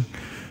wheelchair.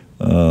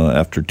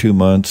 After 2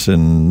 months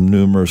and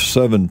numerous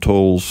 7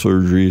 total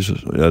surgeries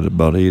at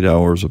about 8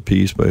 hours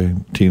apiece by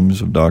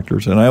teams of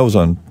doctors. And I was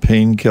on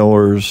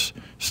painkillers,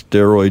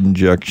 steroid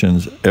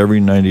injections every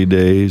 90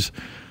 days.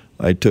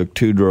 I took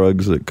 2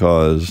 drugs that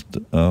caused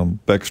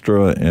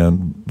Bextra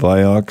and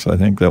Vioxx. I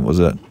think that was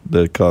it.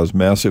 That caused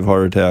massive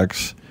heart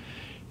attacks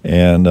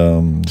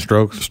and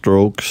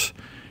strokes.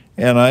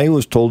 And I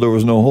was told there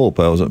was no hope.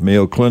 I was at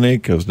Mayo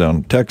Clinic. I was down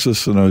in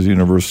Texas, and I was at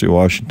University of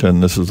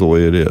Washington. This is the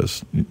way it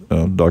is.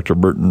 Dr.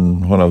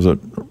 Burton, when I was at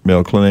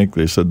Mayo Clinic,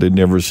 they said they'd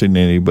never seen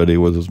anybody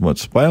with as much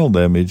spinal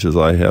damage as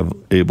I have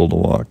able to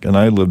walk. And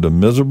I lived a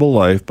miserable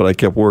life, but I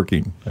kept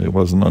working. I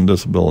wasn't on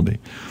disability.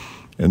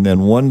 And then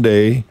one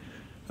day,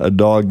 a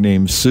dog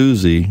named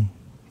Susie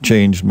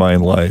changed my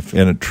life,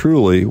 and it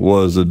truly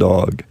was a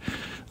dog.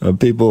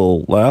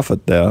 People laugh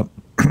at that.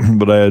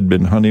 But I had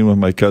been hunting with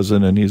my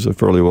cousin, and he's a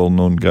fairly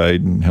well-known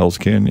guide in Hell's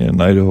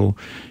Canyon, Idaho.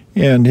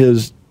 And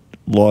his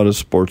lot of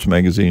sports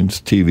magazines,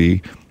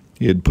 TV,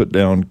 he had put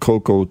down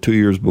Coco 2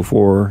 years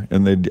before,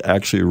 and they'd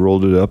actually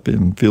rolled it up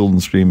in Field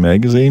and Stream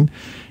magazine.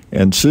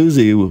 And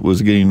Susie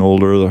was getting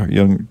older,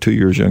 2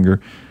 years younger,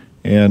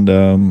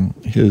 and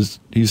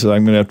he said,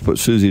 I'm going to have to put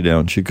Susie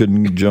down. She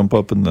couldn't jump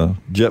up in the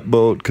jet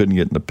boat, couldn't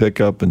get in the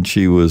pickup, and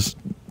she was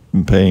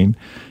in pain.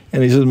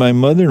 And he says, my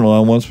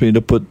mother-in-law wants me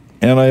to put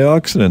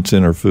antioxidants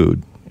in her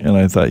food. And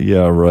I thought,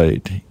 yeah,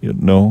 right.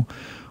 Well,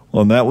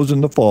 and that was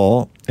in the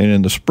fall. And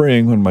in the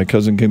spring, when my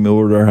cousin came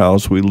over to our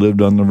house, we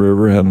lived on the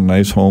river, had a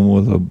nice home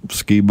with a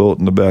ski boat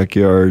in the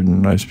backyard,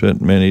 and I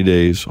spent many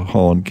days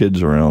hauling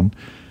kids around.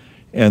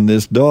 And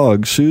this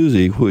dog,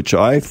 Susie, which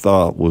I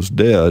thought was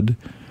dead,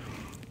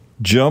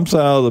 jumps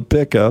out of the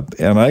pickup,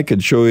 and I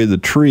could show you the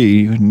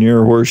tree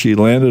near where she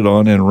landed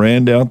on, and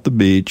ran down the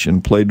beach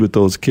and played with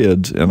those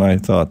kids. And I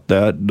thought,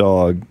 that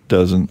dog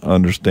doesn't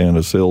understand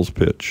a sales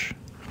pitch.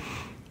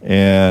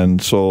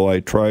 And so I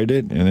tried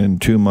it, and in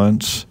 2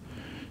 months,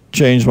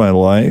 changed my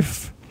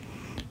life.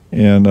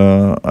 And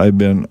I've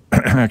been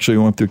actually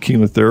went through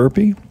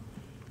chemotherapy,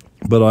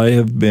 but I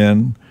have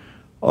been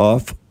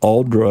off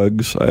all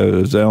drugs.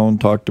 As Alan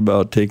talked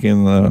about,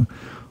 taking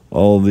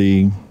all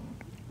the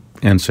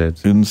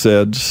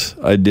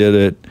NSAIDs. I did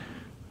it.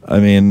 I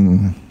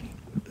mean,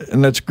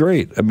 and that's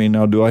great. I mean,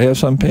 now, do I have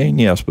some pain?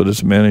 Yes, but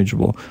it's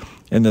manageable.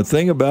 And the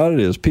thing about it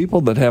is,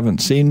 people that haven't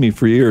seen me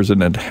for years,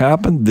 and it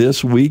happened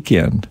this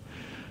weekend,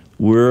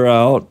 we're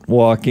out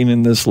walking,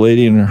 and this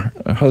lady and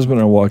her husband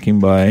are walking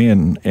by,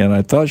 and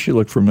I thought she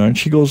looked familiar, and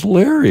she goes,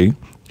 Larry.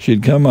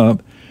 She'd come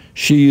up.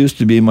 She used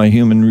to be my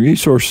human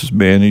resources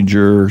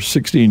manager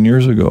 16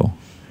 years ago.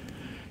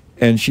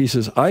 And she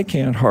says, I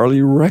can't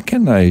hardly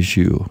recognize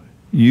you.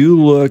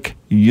 You look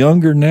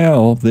younger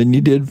now than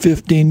you did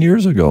 15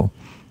 years ago.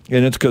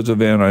 And it's because of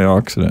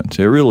antioxidants.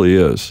 It really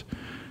is.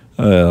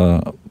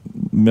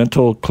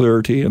 Mental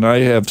clarity. And I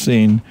have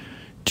seen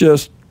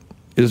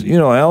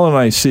Al and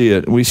I see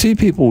it. We see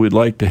people we'd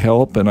like to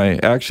help. And I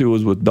actually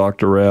was with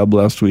Dr. Rabb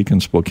last week in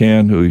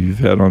Spokane, who you've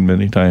had on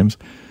many times.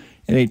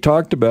 And he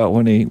talked about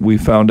when we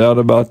found out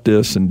about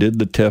this and did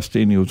the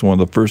testing. He was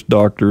one of the first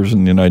doctors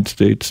in the United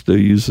States to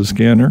use the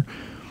scanner.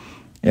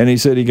 And he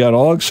said he got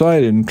all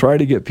excited and tried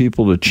to get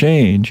people to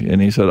change.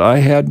 And he said, I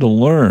had to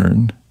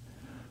learn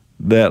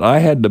that I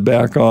had to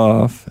back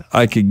off.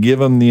 I could give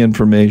them the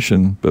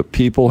information, but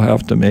people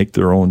have to make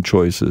their own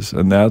choices.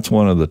 And that's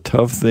one of the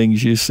tough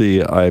things you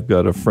see. I've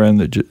got a friend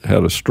that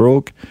had a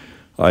stroke.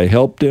 I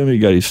helped him. He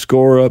got his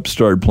score up,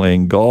 started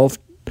playing golf,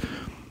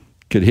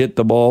 could hit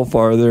the ball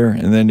farther,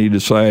 and then he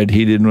decided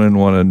he didn't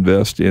want to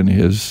invest in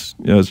his,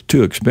 it's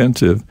too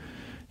expensive.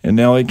 And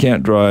now he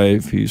can't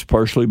drive. He's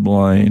partially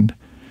blind.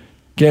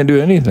 Can't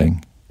do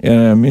anything. And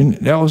I mean,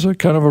 that was a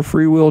kind of a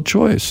free will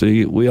choice.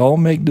 See, we all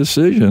make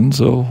decisions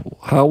of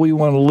how we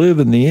want to live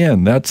in the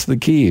end. That's the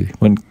key.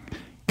 When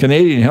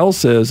Canadian Health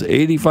says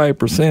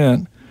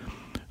 85%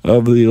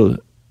 of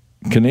the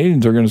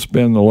Canadians are going to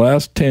spend the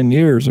last 10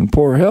 years in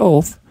poor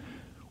health,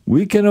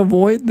 we can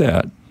avoid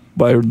that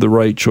by the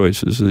right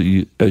choices,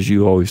 as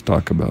you always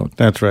talk about.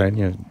 That's right.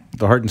 Yeah,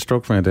 the Heart and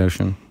Stroke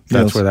Foundation.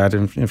 That's where that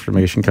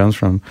information comes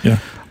from. Yeah,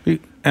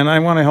 and I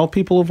want to help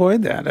people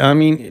avoid that. I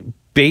mean,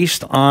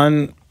 based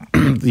on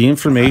the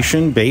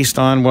information, based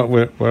on what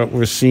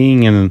we're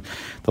seeing in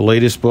the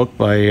latest book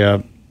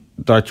by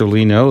Dr.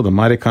 Lee No, The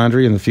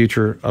Mitochondria and the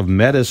Future of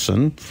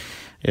Medicine.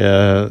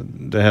 The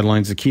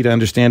headline's The Key to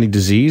Understanding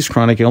Disease,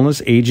 Chronic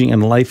Illness, Aging,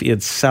 and Life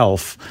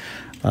Itself.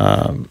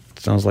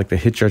 Sounds like the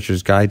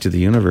Hitchhiker's Guide to the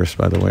Universe,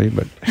 by the way.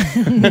 But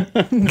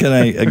can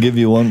I give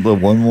you one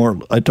more?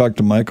 I talked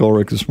to Mike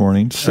Ulrich this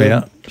morning.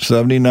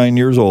 79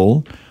 years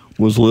old,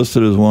 was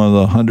listed as one of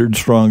the 100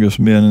 strongest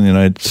men in the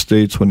United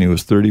States when he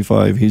was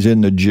 35. He's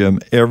in the gym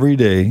every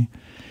day,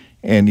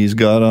 and he's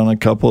got on a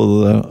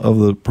couple of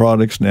the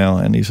products now.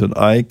 And he said,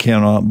 I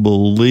cannot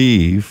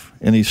believe,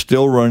 and he's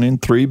still running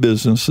 3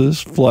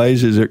 businesses,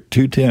 flies his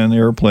 210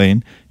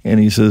 airplane, and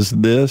he says,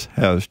 this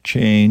has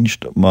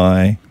changed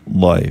my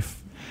life.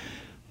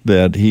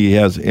 That he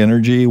has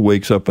energy,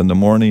 wakes up in the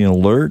morning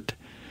alert,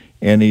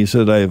 and he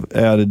said, I've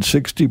added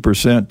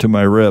 60% to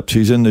my reps.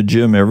 He's in the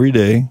gym every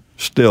day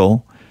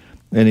still,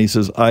 and he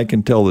says, I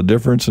can tell the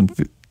difference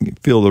and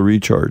feel the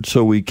recharge.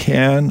 So we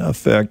can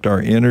affect our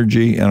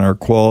energy and our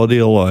quality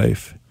of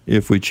life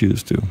if we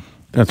choose to.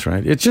 That's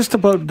right. It's just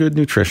about good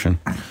nutrition.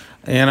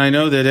 And I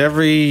know that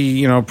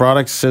every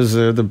product says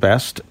they're the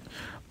best,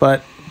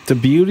 but the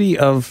beauty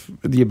of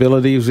the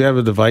ability is we have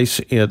a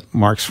device at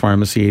Mark's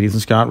Pharmacy, 80th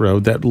and Scott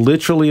Road, that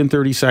literally in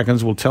 30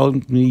 seconds will tell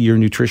me your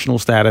nutritional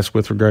status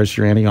with regards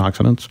to your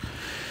antioxidants.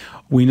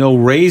 We know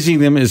raising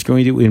them is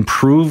going to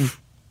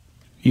improve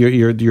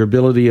your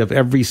ability of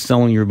every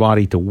cell in your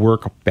body to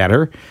work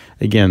better.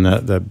 Again,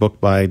 the book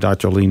by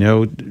Dr. Lee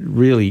No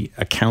really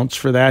accounts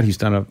for that. He's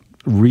done a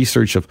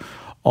research of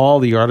all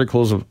the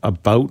articles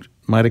about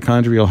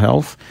mitochondrial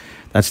health.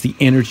 That's the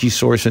energy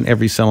source in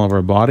every cell of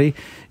our body.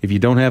 If you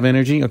don't have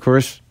energy, of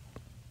course,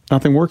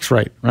 nothing works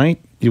right?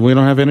 We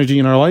don't have energy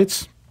in our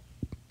lights,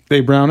 they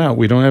brown out.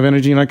 We don't have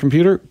energy in our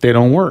computer, they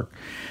don't work.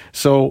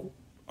 So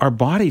our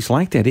body's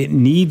like that. It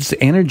needs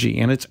energy.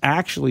 And it's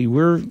actually,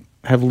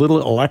 have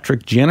little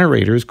electric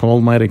generators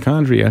called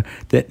mitochondria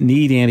that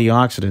need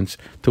antioxidants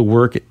to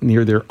work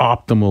near their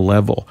optimal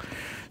level.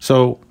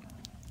 So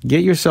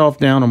get yourself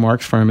down to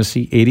Mark's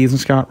Pharmacy, 80th and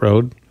Scott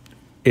Road.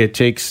 It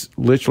takes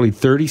literally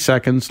 30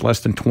 seconds, less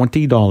than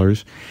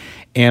 $20.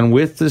 And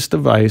with this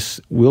device,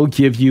 we'll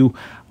give you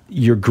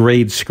your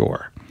grade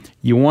score.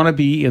 You want to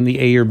be in the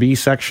A or B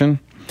section.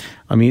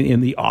 I mean,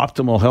 in the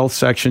optimal health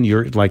section,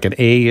 you're like an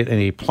A and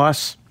A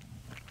plus.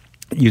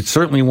 You'd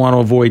certainly want to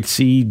avoid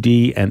C,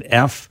 D, and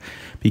F,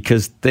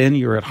 because then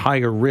you're at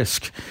higher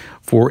risk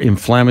for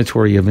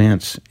inflammatory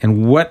events.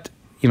 And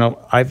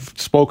I've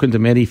spoken to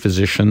many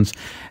physicians,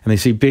 and they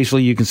say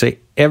basically you can say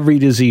every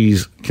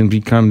disease can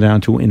become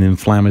down to an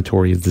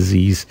inflammatory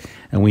disease.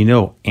 And we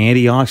know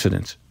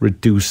antioxidants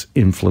reduce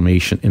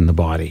inflammation in the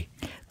body.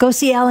 Go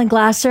see Alan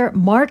Glasser,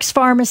 Mark's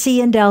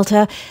Pharmacy in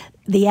Delta.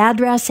 The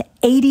address,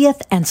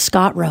 80th and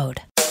Scott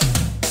Road.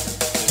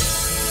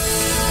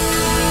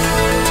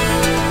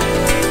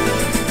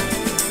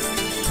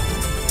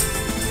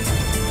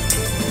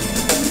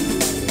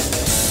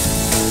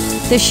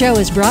 This show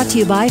is brought to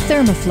you by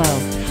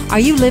Thermoflow. Are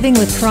you living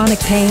with chronic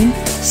pain,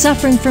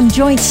 suffering from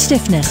joint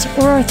stiffness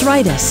or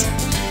arthritis?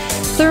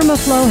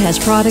 Thermoflow has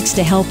products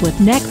to help with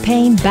neck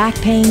pain, back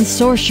pain,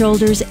 sore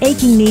shoulders,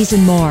 aching knees,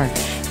 and more.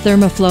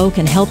 Thermoflow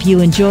can help you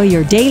enjoy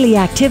your daily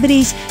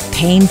activities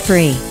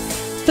pain-free.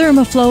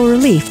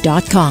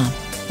 ThermoflowRelief.com.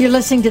 You're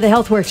listening to the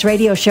HealthWorks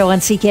radio show on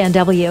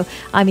CKNW.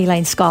 I'm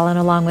Elaine Scollin,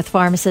 along with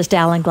pharmacist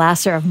Alan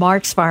Glasser of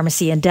Mark's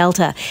Pharmacy in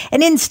Delta.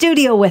 And in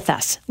studio with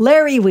us,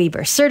 Larry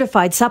Weber,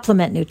 certified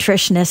supplement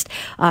nutritionist,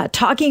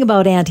 talking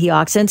about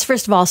antioxidants.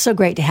 First of all, so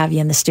great to have you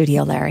in the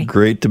studio, Larry.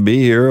 Great to be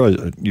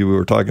here. You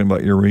were talking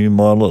about your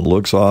remodel. It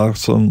looks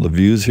awesome. The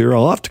views here.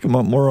 I'll have to come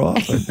up more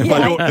often if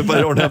I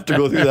don't have to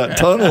go through that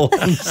tunnel.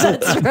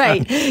 That's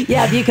right.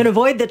 Yeah, if you can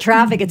avoid the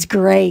traffic, it's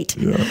great.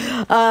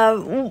 Yeah.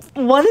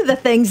 One of the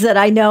things that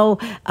I know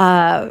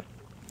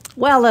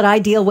that I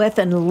deal with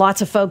and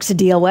lots of folks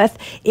deal with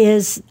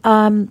is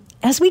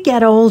as we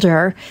get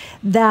older,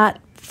 that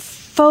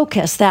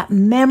focus, that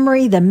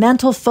memory, the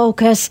mental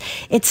focus,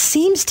 it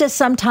seems to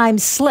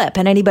sometimes slip.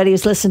 And anybody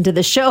who's listened to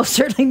the show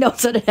certainly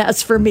knows that it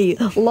has for me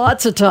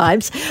lots of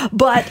times.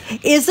 But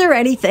is there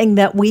anything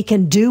that we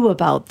can do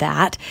about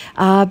that?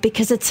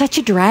 Because it's such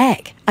a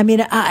drag. I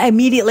mean, I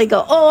immediately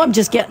go, I'm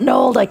just getting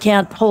old. I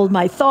can't hold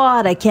my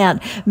thought. I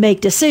can't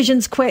make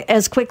decisions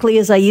as quickly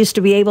as I used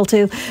to be able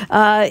to.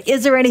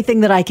 Is there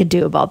anything that I could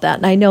do about that?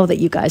 And I know that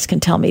you guys can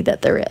tell me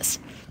that there is.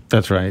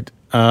 That's right.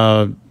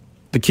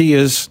 The key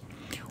is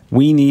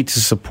we need to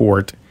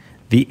support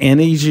the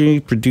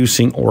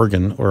energy-producing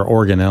organ, or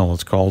organelle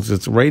it's called.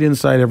 It's right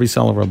inside every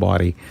cell of our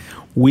body.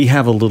 We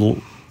have a little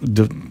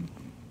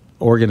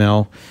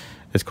organelle.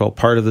 It's called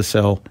part of the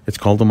cell. It's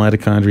called the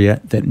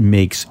mitochondria that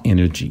makes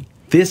energy.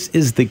 This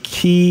is the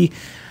key,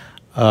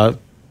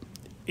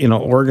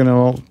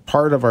 organelle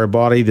part of our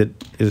body that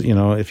is,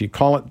 if you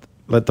call it,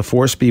 let the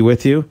force be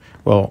with you.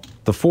 Well,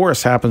 the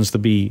force happens to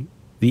be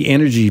the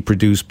energy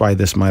produced by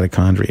this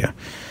mitochondria.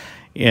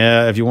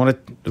 If you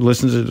want to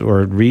listen to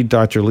or read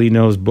Dr. Lee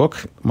No's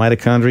book,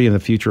 Mitochondria and the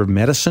Future of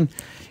Medicine,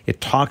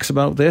 it talks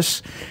about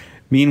this.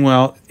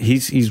 Meanwhile,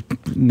 he's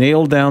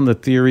nailed down the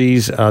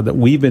theories that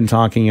we've been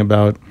talking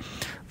about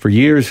for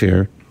years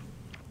here.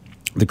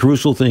 The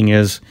crucial thing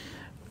is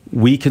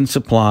we can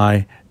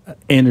supply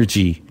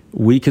energy.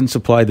 We can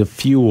supply the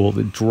fuel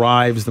that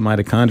drives the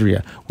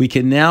mitochondria. We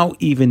can now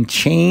even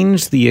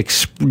change the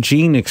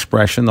gene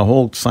expression. The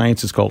whole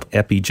science is called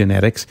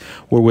epigenetics,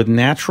 where with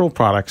natural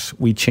products,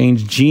 we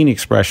change gene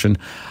expression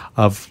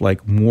of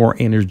like more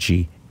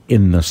energy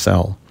in the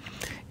cell.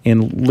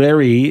 And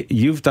Larry,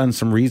 you've done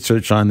some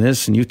research on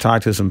this and you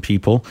talked to some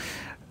people.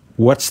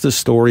 What's the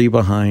story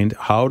behind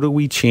how do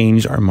we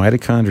change our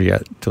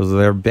mitochondria so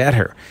they're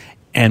better?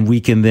 And we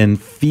can then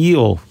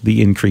feel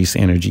the increased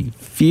energy,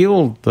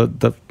 feel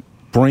the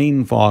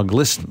brain fog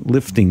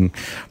lifting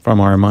from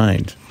our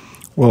mind.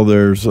 Well,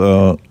 there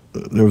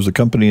was a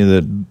company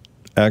that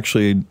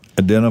actually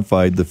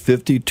identified the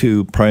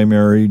 52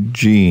 primary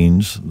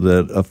genes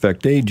that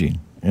affect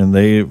aging, and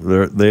they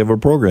have a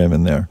program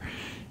in there.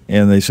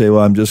 And they say,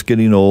 well, I'm just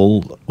getting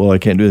old. Well, I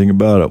can't do anything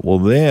about it. Well,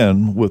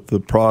 then with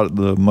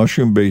the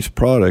mushroom-based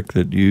product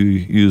that you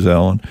use,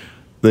 Alan,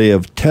 they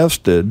have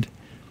tested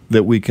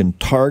that we can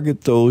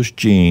target those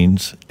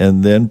genes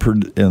and then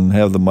and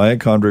have the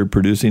mitochondria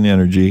producing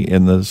energy.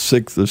 In the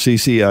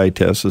CCI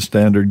test, the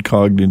standard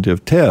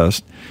cognitive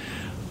test,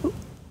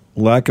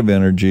 lack of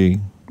energy,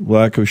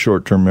 lack of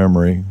short-term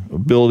memory,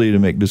 ability to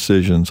make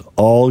decisions,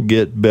 all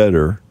get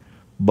better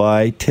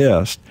by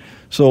test.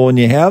 So when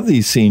you have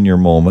these senior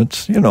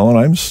moments, and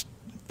I'm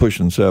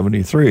pushing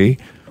 73,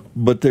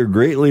 but they're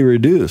greatly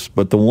reduced.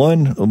 But the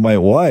one my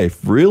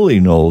wife really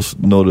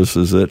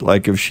notices it,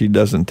 like if she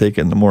doesn't take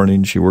it in the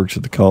morning, she works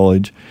at the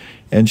college,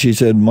 and she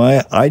said,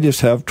 I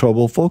just have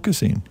trouble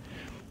focusing.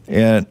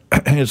 And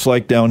it's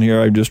like down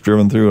here, I've just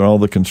driven through all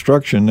the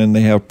construction, and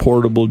they have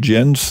portable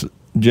generator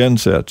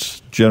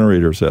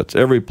sets,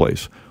 every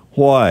place.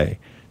 Why?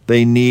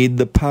 They need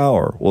the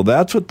power. Well,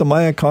 that's what the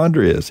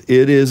mitochondria is.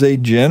 It is a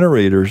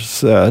generator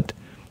set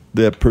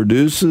that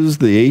produces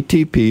the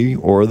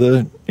ATP or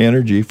the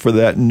energy for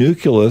that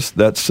nucleus,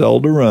 that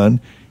cell to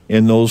run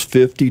in those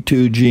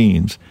 52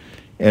 genes.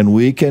 And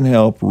we can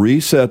help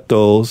reset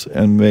those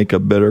and make a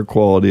better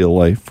quality of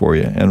life for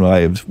you. And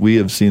we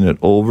have seen it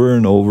over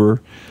and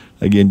over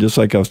Again, just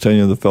like I was telling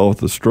you, the fellow with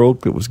the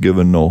stroke that was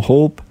given no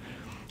hope,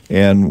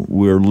 and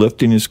we're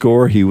lifting his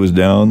score. He was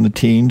down the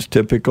teens,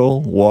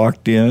 typical,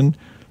 walked in,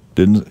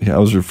 I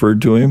was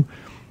referred to him,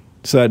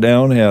 sat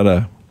down, had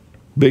a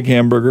big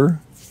hamburger,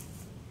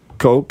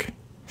 Coke,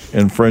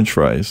 and French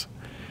fries.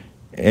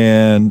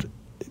 And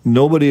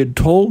nobody had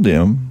told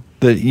him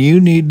that you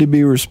need to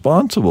be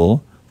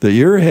responsible, that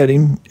you're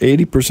heading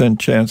 80%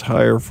 chance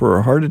higher for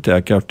a heart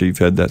attack after you've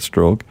had that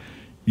stroke.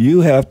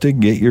 You have to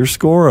get your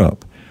score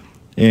up.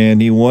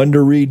 And he wanted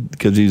to read,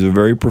 because he's a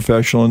very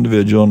professional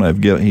individual,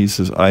 and he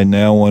says, I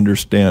now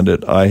understand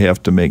it. I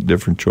have to make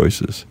different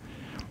choices.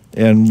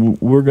 And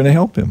we're going to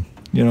help him.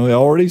 He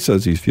already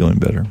says he's feeling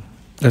better.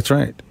 That's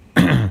right.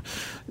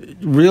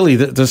 Really,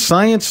 the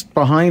science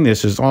behind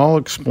this is all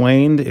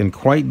explained in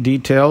quite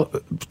detail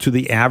to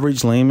the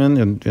average layman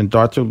in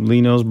Dr.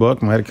 Leno's book,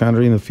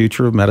 Mitochondria and the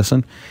Future of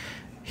Medicine.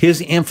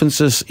 His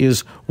emphasis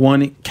is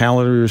 1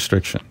 calorie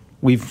restriction.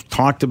 We've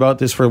talked about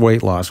this for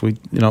weight loss.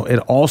 It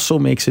also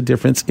makes a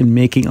difference in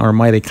making our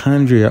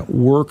mitochondria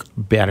work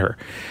better.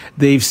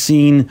 They've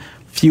seen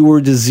fewer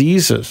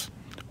diseases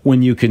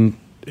when you can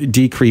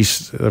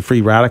decrease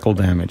free radical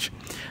damage.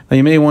 Now,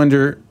 you may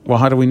wonder, well,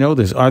 how do we know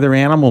this? Are there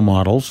animal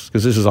models,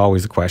 because this is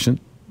always the question,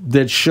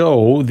 that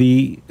show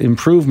the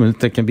improvement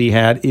that can be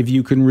had if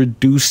you can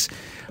reduce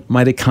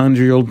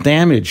mitochondrial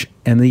damage?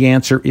 And the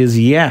answer is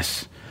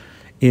yes.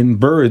 In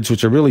birds,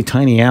 which are really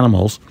tiny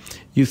animals,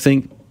 you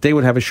think they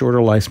would have a shorter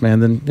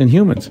lifespan than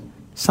humans.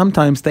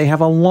 Sometimes they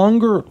have a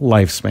longer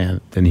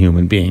lifespan than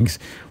human beings.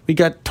 We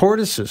got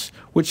tortoises,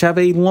 which have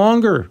a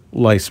longer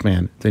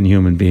lifespan than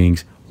human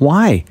beings.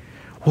 Why?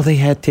 Well, they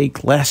had to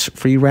take less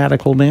free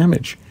radical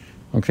damage.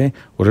 Okay?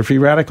 What are free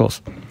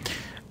radicals?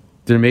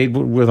 They're made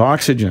with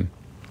oxygen,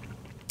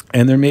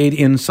 and they're made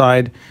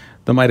inside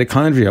the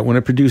mitochondria. When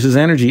it produces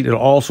energy, it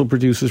also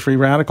produces free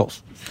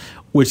radicals,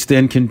 which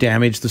then can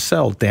damage the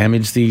cell,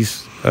 damage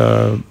these,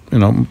 the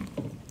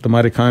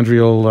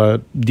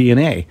mitochondrial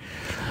DNA.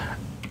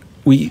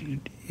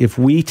 If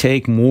we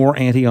take more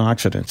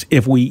antioxidants,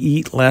 if we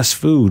eat less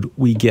food,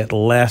 we get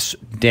less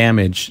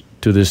damage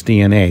to this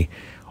DNA.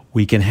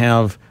 We can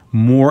have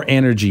more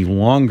energy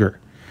longer.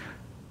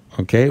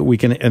 Okay,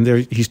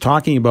 he's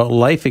talking about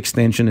life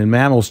extension in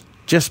mammals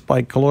just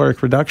by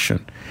caloric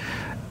reduction.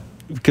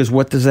 Because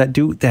what does that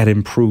do? That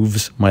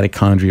improves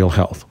mitochondrial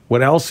health.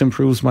 What else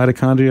improves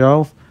mitochondrial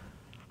health?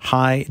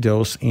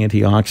 High-dose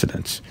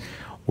antioxidants.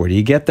 Where do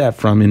you get that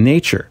from in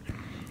nature?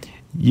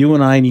 You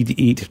and I need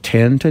to eat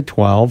 10 to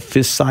 12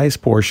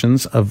 fist-sized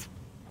portions of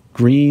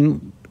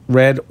green,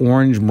 red,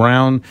 orange,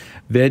 brown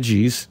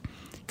veggies,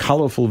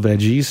 colorful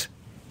veggies,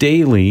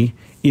 daily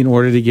in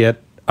order to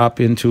get up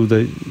into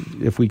the,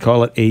 if we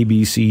call it A,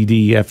 B, C,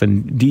 D, F,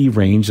 and D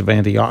range of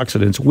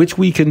antioxidants, which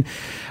we can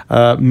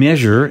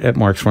measure at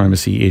Mark's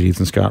Pharmacy, 80th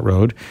and Scott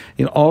Road.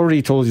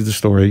 Already told you the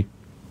story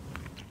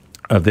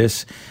of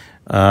this.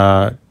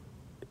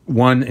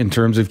 One, in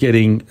terms of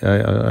getting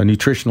a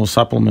nutritional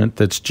supplement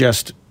that's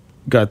just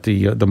got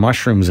the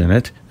mushrooms in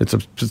it. It's a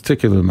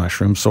particular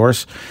mushroom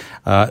source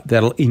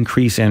that'll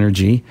increase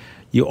energy.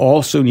 You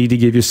also need to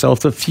give yourself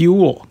the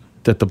fuel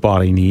that the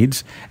body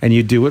needs, and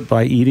you do it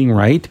by eating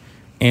right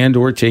and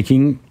or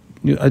taking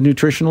a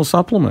nutritional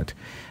supplement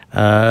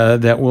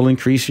that will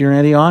increase your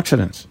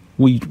antioxidants.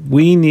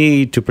 We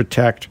need to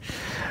protect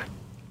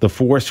the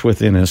force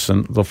within us,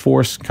 and the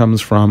force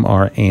comes from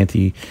our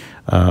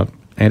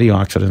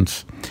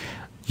antioxidants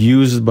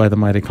used by the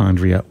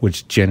mitochondria,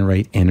 which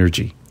generate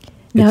energy.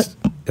 Now, it's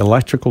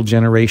electrical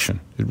generation.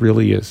 It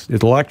really is. The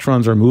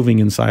electrons are moving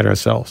inside our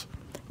cells.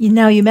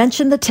 Now, you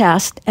mentioned the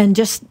test, and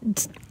just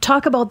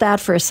talk about that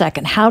for a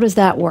second. How does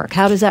that work?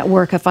 How does that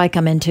work if I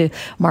come into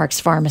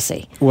Mark's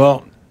Pharmacy?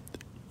 Well,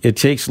 it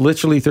takes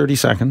literally 30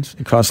 seconds.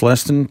 It costs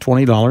less than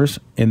 $20.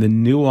 And the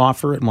new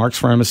offer at Mark's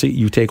Pharmacy,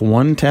 you take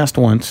one test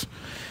once,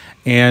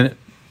 and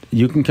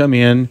you can come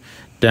in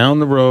down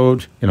the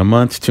road in a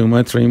month, 2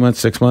 months, 3 months,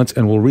 6 months,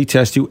 and we'll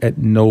retest you at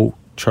no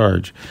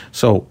charge.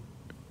 So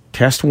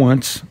test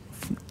once,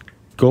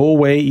 go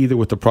away either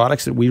with the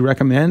products that we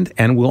recommend,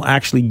 and we'll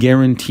actually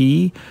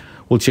guarantee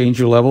we'll change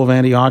your level of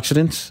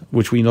antioxidants,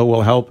 which we know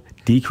will help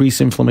decrease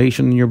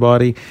inflammation in your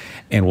body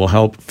and will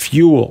help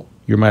fuel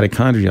your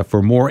mitochondria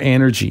for more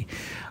energy,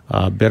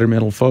 better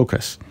mental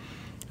focus.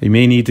 You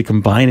may need to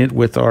combine it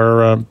with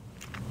our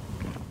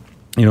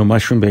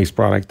mushroom-based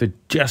product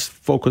that just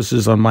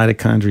focuses on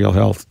mitochondrial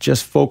health,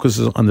 just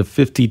focuses on the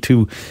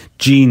 52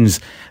 genes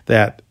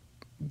that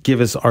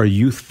give us our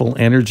youthful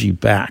energy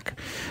back.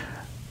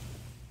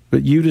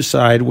 But you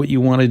decide what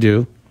you want to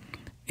do,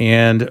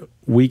 and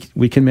we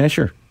can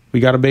measure. We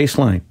got a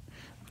baseline.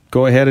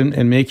 Go ahead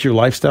and make your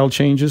lifestyle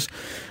changes,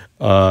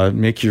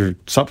 make your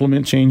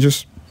supplement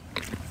changes,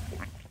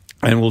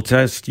 and we'll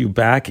test you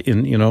back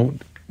in,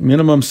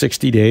 minimum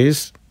 60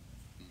 days,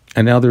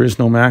 and now there is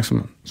no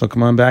maximum. So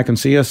come on back and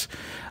see us.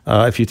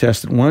 If you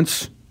test it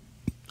once,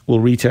 we'll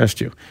retest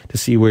you to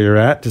see where you're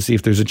at, to see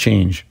if there's a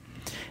change.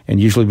 And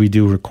usually we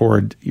do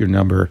record your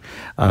number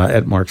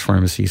at Mark's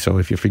Pharmacy. So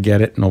if you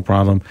forget it, no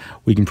problem.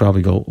 We can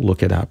probably go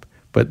look it up.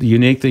 But the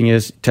unique thing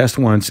is test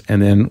once,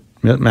 and then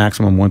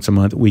maximum once a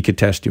month, we could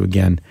test you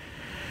again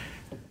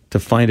to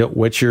find out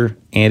what your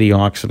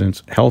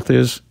antioxidant health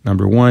is,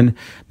 number one.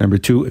 Number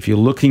two, if you're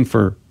looking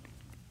for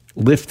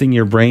lifting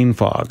your brain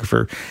fog,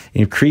 for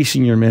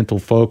increasing your mental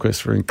focus,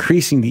 for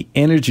increasing the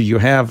energy you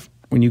have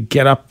when you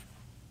get up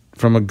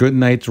from a good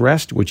night's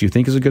rest, which you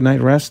think is a good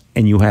night's rest,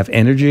 and you have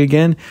energy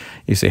again,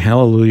 you say,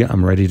 hallelujah,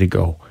 I'm ready to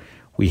go.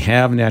 We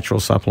have natural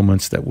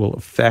supplements that will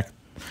affect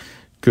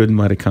good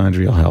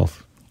mitochondrial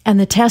health. And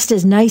the test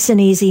is nice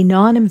and easy,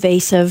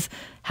 non-invasive.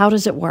 How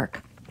does it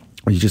work?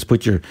 You just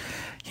put your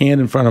hand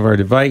in front of our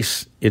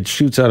device. It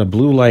shoots out a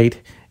blue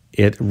light.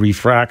 It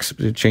refracts.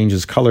 It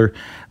changes color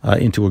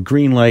into a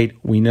green light.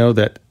 We know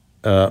that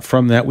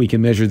from that we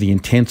can measure the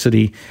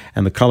intensity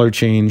and the color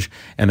change,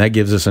 and that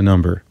gives us a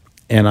number.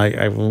 And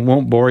I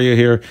won't bore you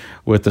here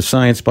with the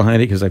science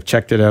behind it because I've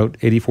checked it out,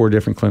 84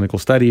 different clinical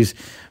studies,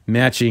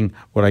 matching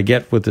what I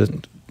get with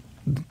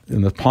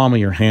in the palm of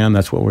your hand.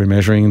 That's what we're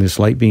measuring, this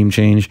light beam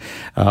change.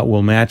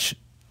 Will match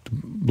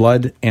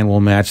blood and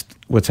will match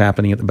what's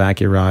happening at the back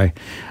of your eye.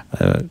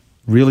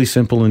 Really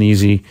simple and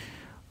easy.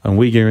 And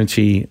we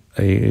guarantee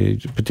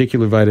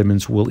particular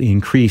vitamins will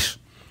increase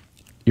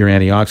your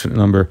antioxidant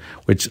number,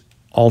 which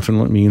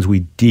ultimately means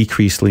we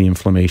decrease the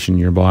inflammation in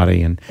your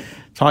body. And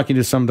talking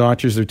to some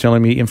doctors, they're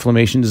telling me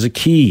inflammation is a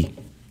key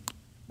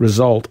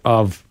result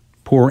of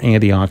poor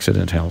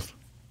antioxidant health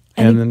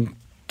and then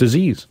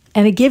disease.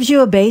 And it gives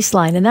you a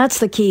baseline, and that's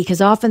the key,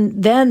 because often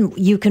then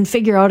you can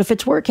figure out if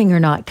it's working or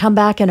not. Come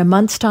back in a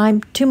month's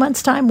time, 2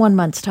 months' time, 1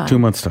 month's time. 2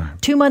 months' time.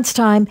 2 months'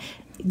 time,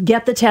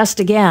 get the test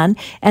again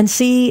and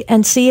see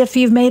if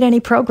you've made any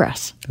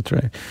progress. That's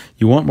right.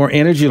 You want more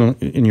energy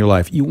in your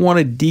life. You want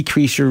to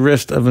decrease your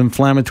risk of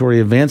inflammatory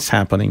events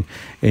happening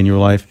in your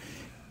life.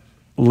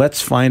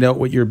 Let's find out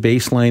what your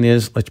baseline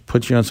is. Let's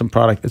put you on some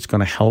product that's going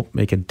to help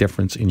make a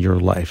difference in your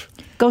life.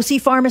 Go see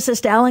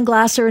pharmacist Alan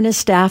Glasser and his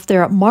staff.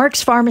 They're at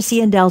Mark's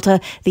Pharmacy in Delta.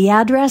 The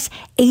address,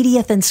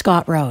 80th and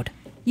Scott Road.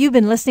 You've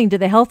been listening to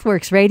the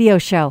HealthWorks radio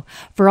show.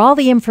 For all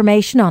the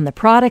information on the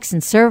products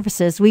and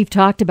services we've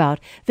talked about,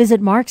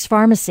 visit Mark's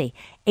Pharmacy,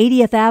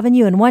 80th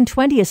Avenue and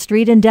 120th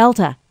Street in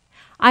Delta.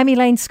 I'm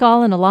Elaine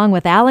Scollin, along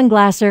with Alan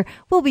Glasser.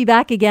 We'll be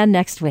back again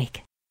next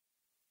week.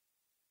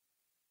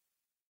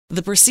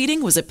 The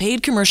proceeding was a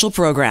paid commercial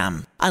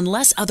program.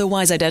 Unless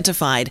otherwise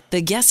identified,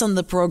 the guests on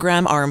the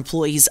program are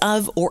employees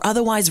of or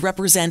otherwise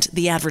represent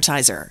the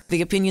advertiser.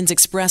 The opinions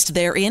expressed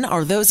therein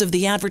are those of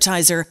the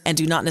advertiser and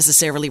do not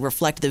necessarily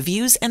reflect the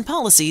views and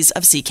policies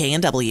of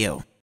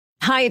CKNW.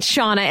 Hi, it's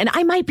Shauna, and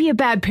I might be a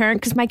bad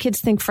parent because my kids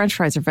think French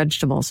fries are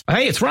vegetables.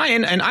 Hey, it's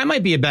Ryan, and I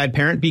might be a bad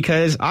parent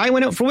because I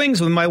went out for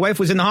wings when my wife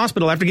was in the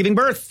hospital after giving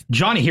birth.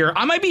 Johnny here.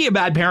 I might be a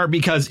bad parent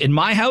because in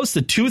my house,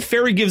 the tooth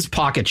fairy gives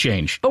pocket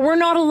change. But we're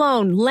not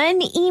alone. Len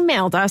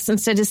emailed us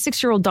and said his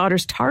 6-year-old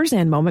daughter's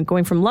Tarzan moment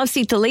going from love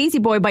seat to lazy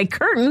boy by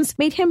curtains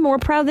made him more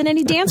proud than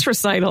any dance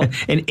recital.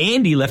 And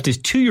Andy left his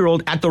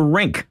 2-year-old at the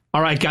rink.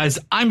 All right, guys,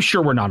 I'm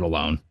sure we're not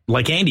alone.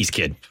 Like Andy's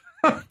kid.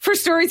 For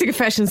stories and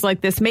confessions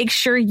like this, make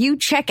sure you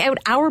check out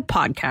our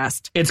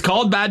podcast. It's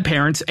called Bad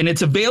Parents, and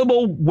it's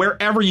available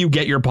wherever you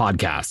get your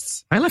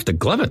podcasts. I left a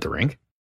glove at the rink.